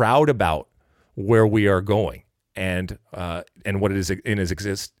be proud about where we are going and what it is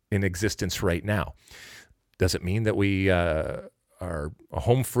in existence right now. Does it mean that we are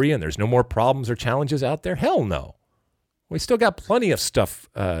home free and there's no more problems or challenges out there? Hell no. We still got plenty of stuff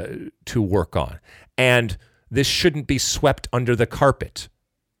to work on. And this shouldn't be swept under the carpet.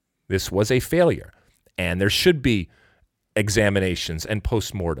 This was a failure. And there should be examinations and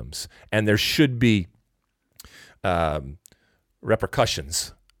postmortems. And there should be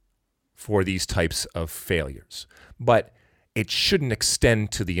repercussions for these types of failures. But it shouldn't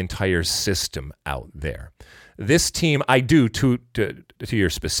extend to the entire system out there. This team, I do, to your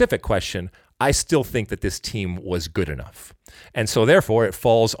specific question, I still think that this team was good enough. And so therefore it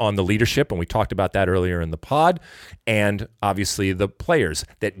falls on the leadership, and we talked about that earlier in the pod, and obviously the players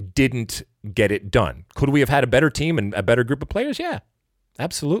that didn't get it done. Could we have had a better team and a better group of players? Yeah,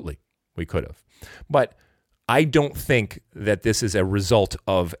 absolutely, we could have. But I don't think that this is a result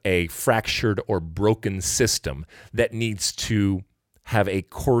of a fractured or broken system that needs to have a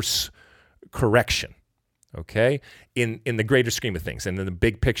course correction. okay, in the greater scheme of things and in the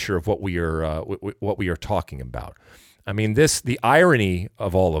big picture of what we are talking about. I mean, the irony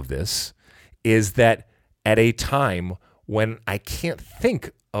of all of this is that at a time when I can't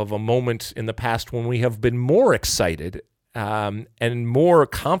think of a moment in the past when we have been more excited and more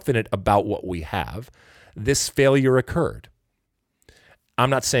confident about what we have, this failure occurred. I'm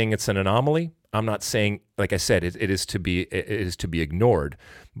not saying it's an anomaly. I'm not saying, like I said, it is to be ignored.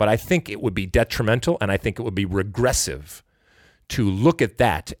 But I think it would be detrimental, and I think it would be regressive to look at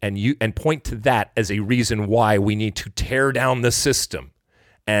that and point to that as a reason why we need to tear down the system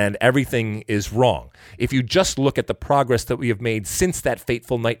and everything is wrong. If you just look at the progress that we have made since that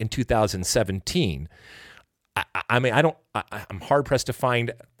fateful night in 2017, I'm hard pressed to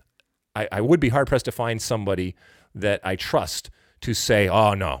find. I would be hard pressed to find somebody that I trust to say,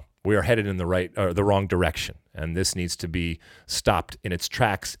 "Oh no, we are headed in the wrong direction, and this needs to be stopped in its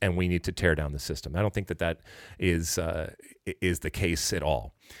tracks, and we need to tear down the system." I don't think that is the case at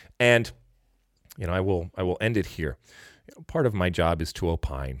all. And I will end it here. Part of my job is to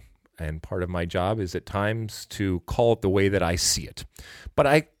opine, and part of my job is at times to call it the way that I see it.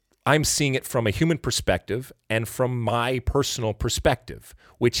 But I'm seeing it from a human perspective and from my personal perspective,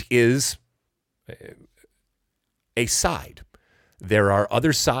 which is a side. There are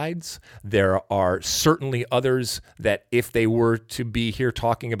other sides. There are certainly others that if they were to be here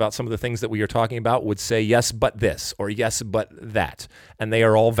talking about some of the things that we are talking about would say, yes, but this, or yes, but that. And they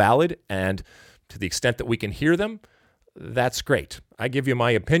are all valid. And to the extent that we can hear them, that's great. I give you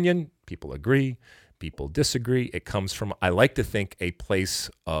my opinion. People agree. People disagree. It comes from, I like to think, a place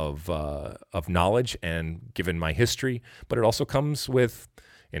of knowledge and given my history, but it also comes with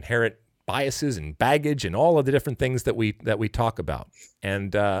inherent biases and baggage and all of the different things that we talk about.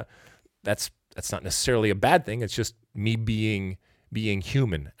 And that's not necessarily a bad thing. It's just me being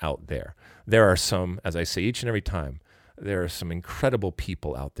human out there. There are some, as I say each and every time, there are some incredible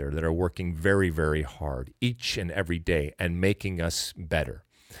people out there that are working very, very hard each and every day and making us better.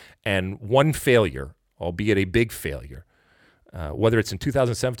 And one failure, albeit a big failure, whether it's in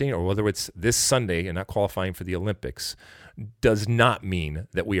 2017 or whether it's this Sunday and not qualifying for the Olympics, does not mean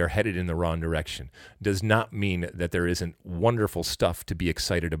that we are headed in the wrong direction, does not mean that there isn't wonderful stuff to be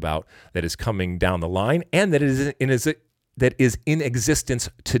excited about that is coming down the line and that is in existence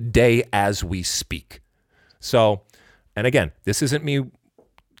today as we speak. So, and again, this isn't me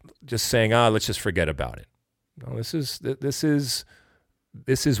just saying, let's just forget about it. No, this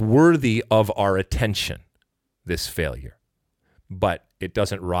is worthy of our attention, this failure. But it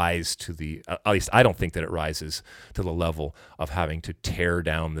doesn't rise to at least I don't think that it rises to the level of having to tear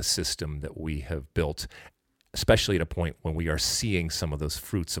down the system that we have built, especially at a point when we are seeing some of those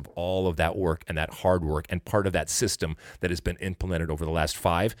fruits of all of that work and that hard work and part of that system that has been implemented over the last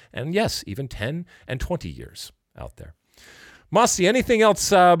 5 and yes, even 10 and 20 years out there. Mossy, anything else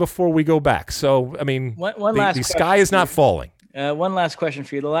before we go back? So, I mean, the sky is not falling. One last question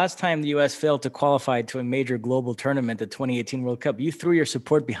for you. The last time the U.S. failed to qualify to a major global tournament, the 2018 World Cup, you threw your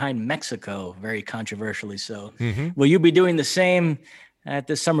support behind Mexico, very controversially so. Mm-hmm. Will you be doing the same at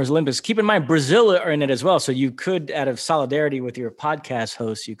this summer's Olympics? Keep in mind, Brazil are in it as well. So you could, out of solidarity with your podcast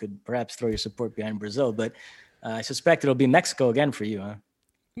hosts, you could perhaps throw your support behind Brazil. But I suspect it'll be Mexico again for you, huh?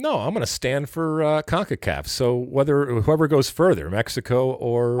 No, I'm going to stand for CONCACAF. So whoever goes further, Mexico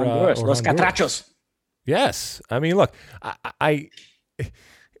or Honduras, Los Catrachos. Yes, I mean, look, I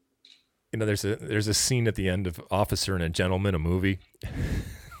there's a scene at the end of Officer and a Gentleman, a movie,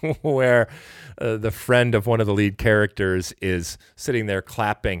 where the friend of one of the lead characters is sitting there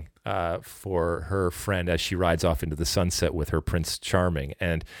clapping for her friend as she rides off into the sunset with her Prince Charming,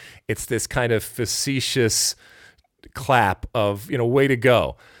 and it's this kind of facetious clap of way to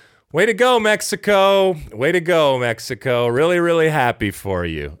go. Way to go, Mexico. Way to go, Mexico. Really, really happy for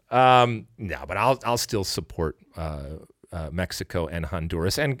you. No, but I'll still support Mexico and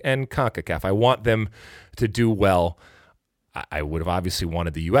Honduras and CONCACAF. I want them to do well. I would have obviously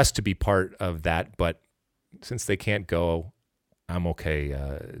wanted the U.S. to be part of that, but since they can't go, I'm okay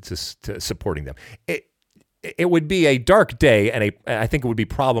just supporting them. It would be a dark day, and I think it would be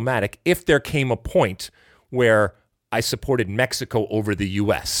problematic if there came a point where I supported Mexico over the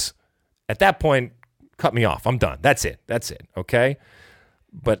U.S. At that point, cut me off. I'm done. That's it. Okay?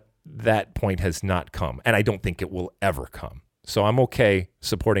 But that point has not come, and I don't think it will ever come. So I'm okay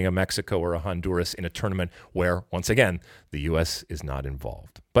supporting a Mexico or a Honduras in a tournament where, once again, the U.S. is not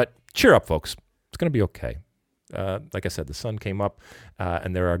involved. But cheer up, folks. It's going to be okay. Like I said, the sun came up,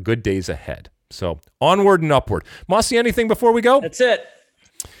 and there are good days ahead. So onward and upward. Mossy, anything before we go? That's it.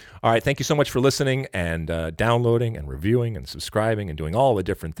 All right, thank you so much for listening and downloading and reviewing and subscribing and doing all the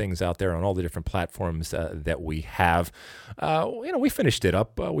different things out there on all the different platforms that we have. We finished it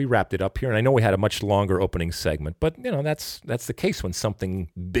up. We wrapped it up here, and I know we had a much longer opening segment, but that's the case when something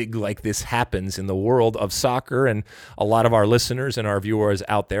big like this happens in the world of soccer, and a lot of our listeners and our viewers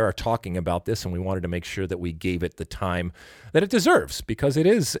out there are talking about this, and we wanted to make sure that we gave it the time that it deserves, because it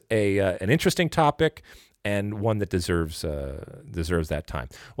is an interesting topic and one that deserves that time.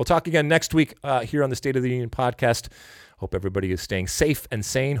 We'll talk again next week here on the State of the Union podcast. Hope everybody is staying safe and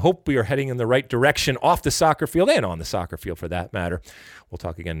sane. Hope we are heading in the right direction off the soccer field and on the soccer field for that matter. We'll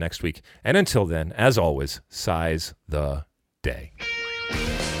talk again next week. And until then, as always, size the day.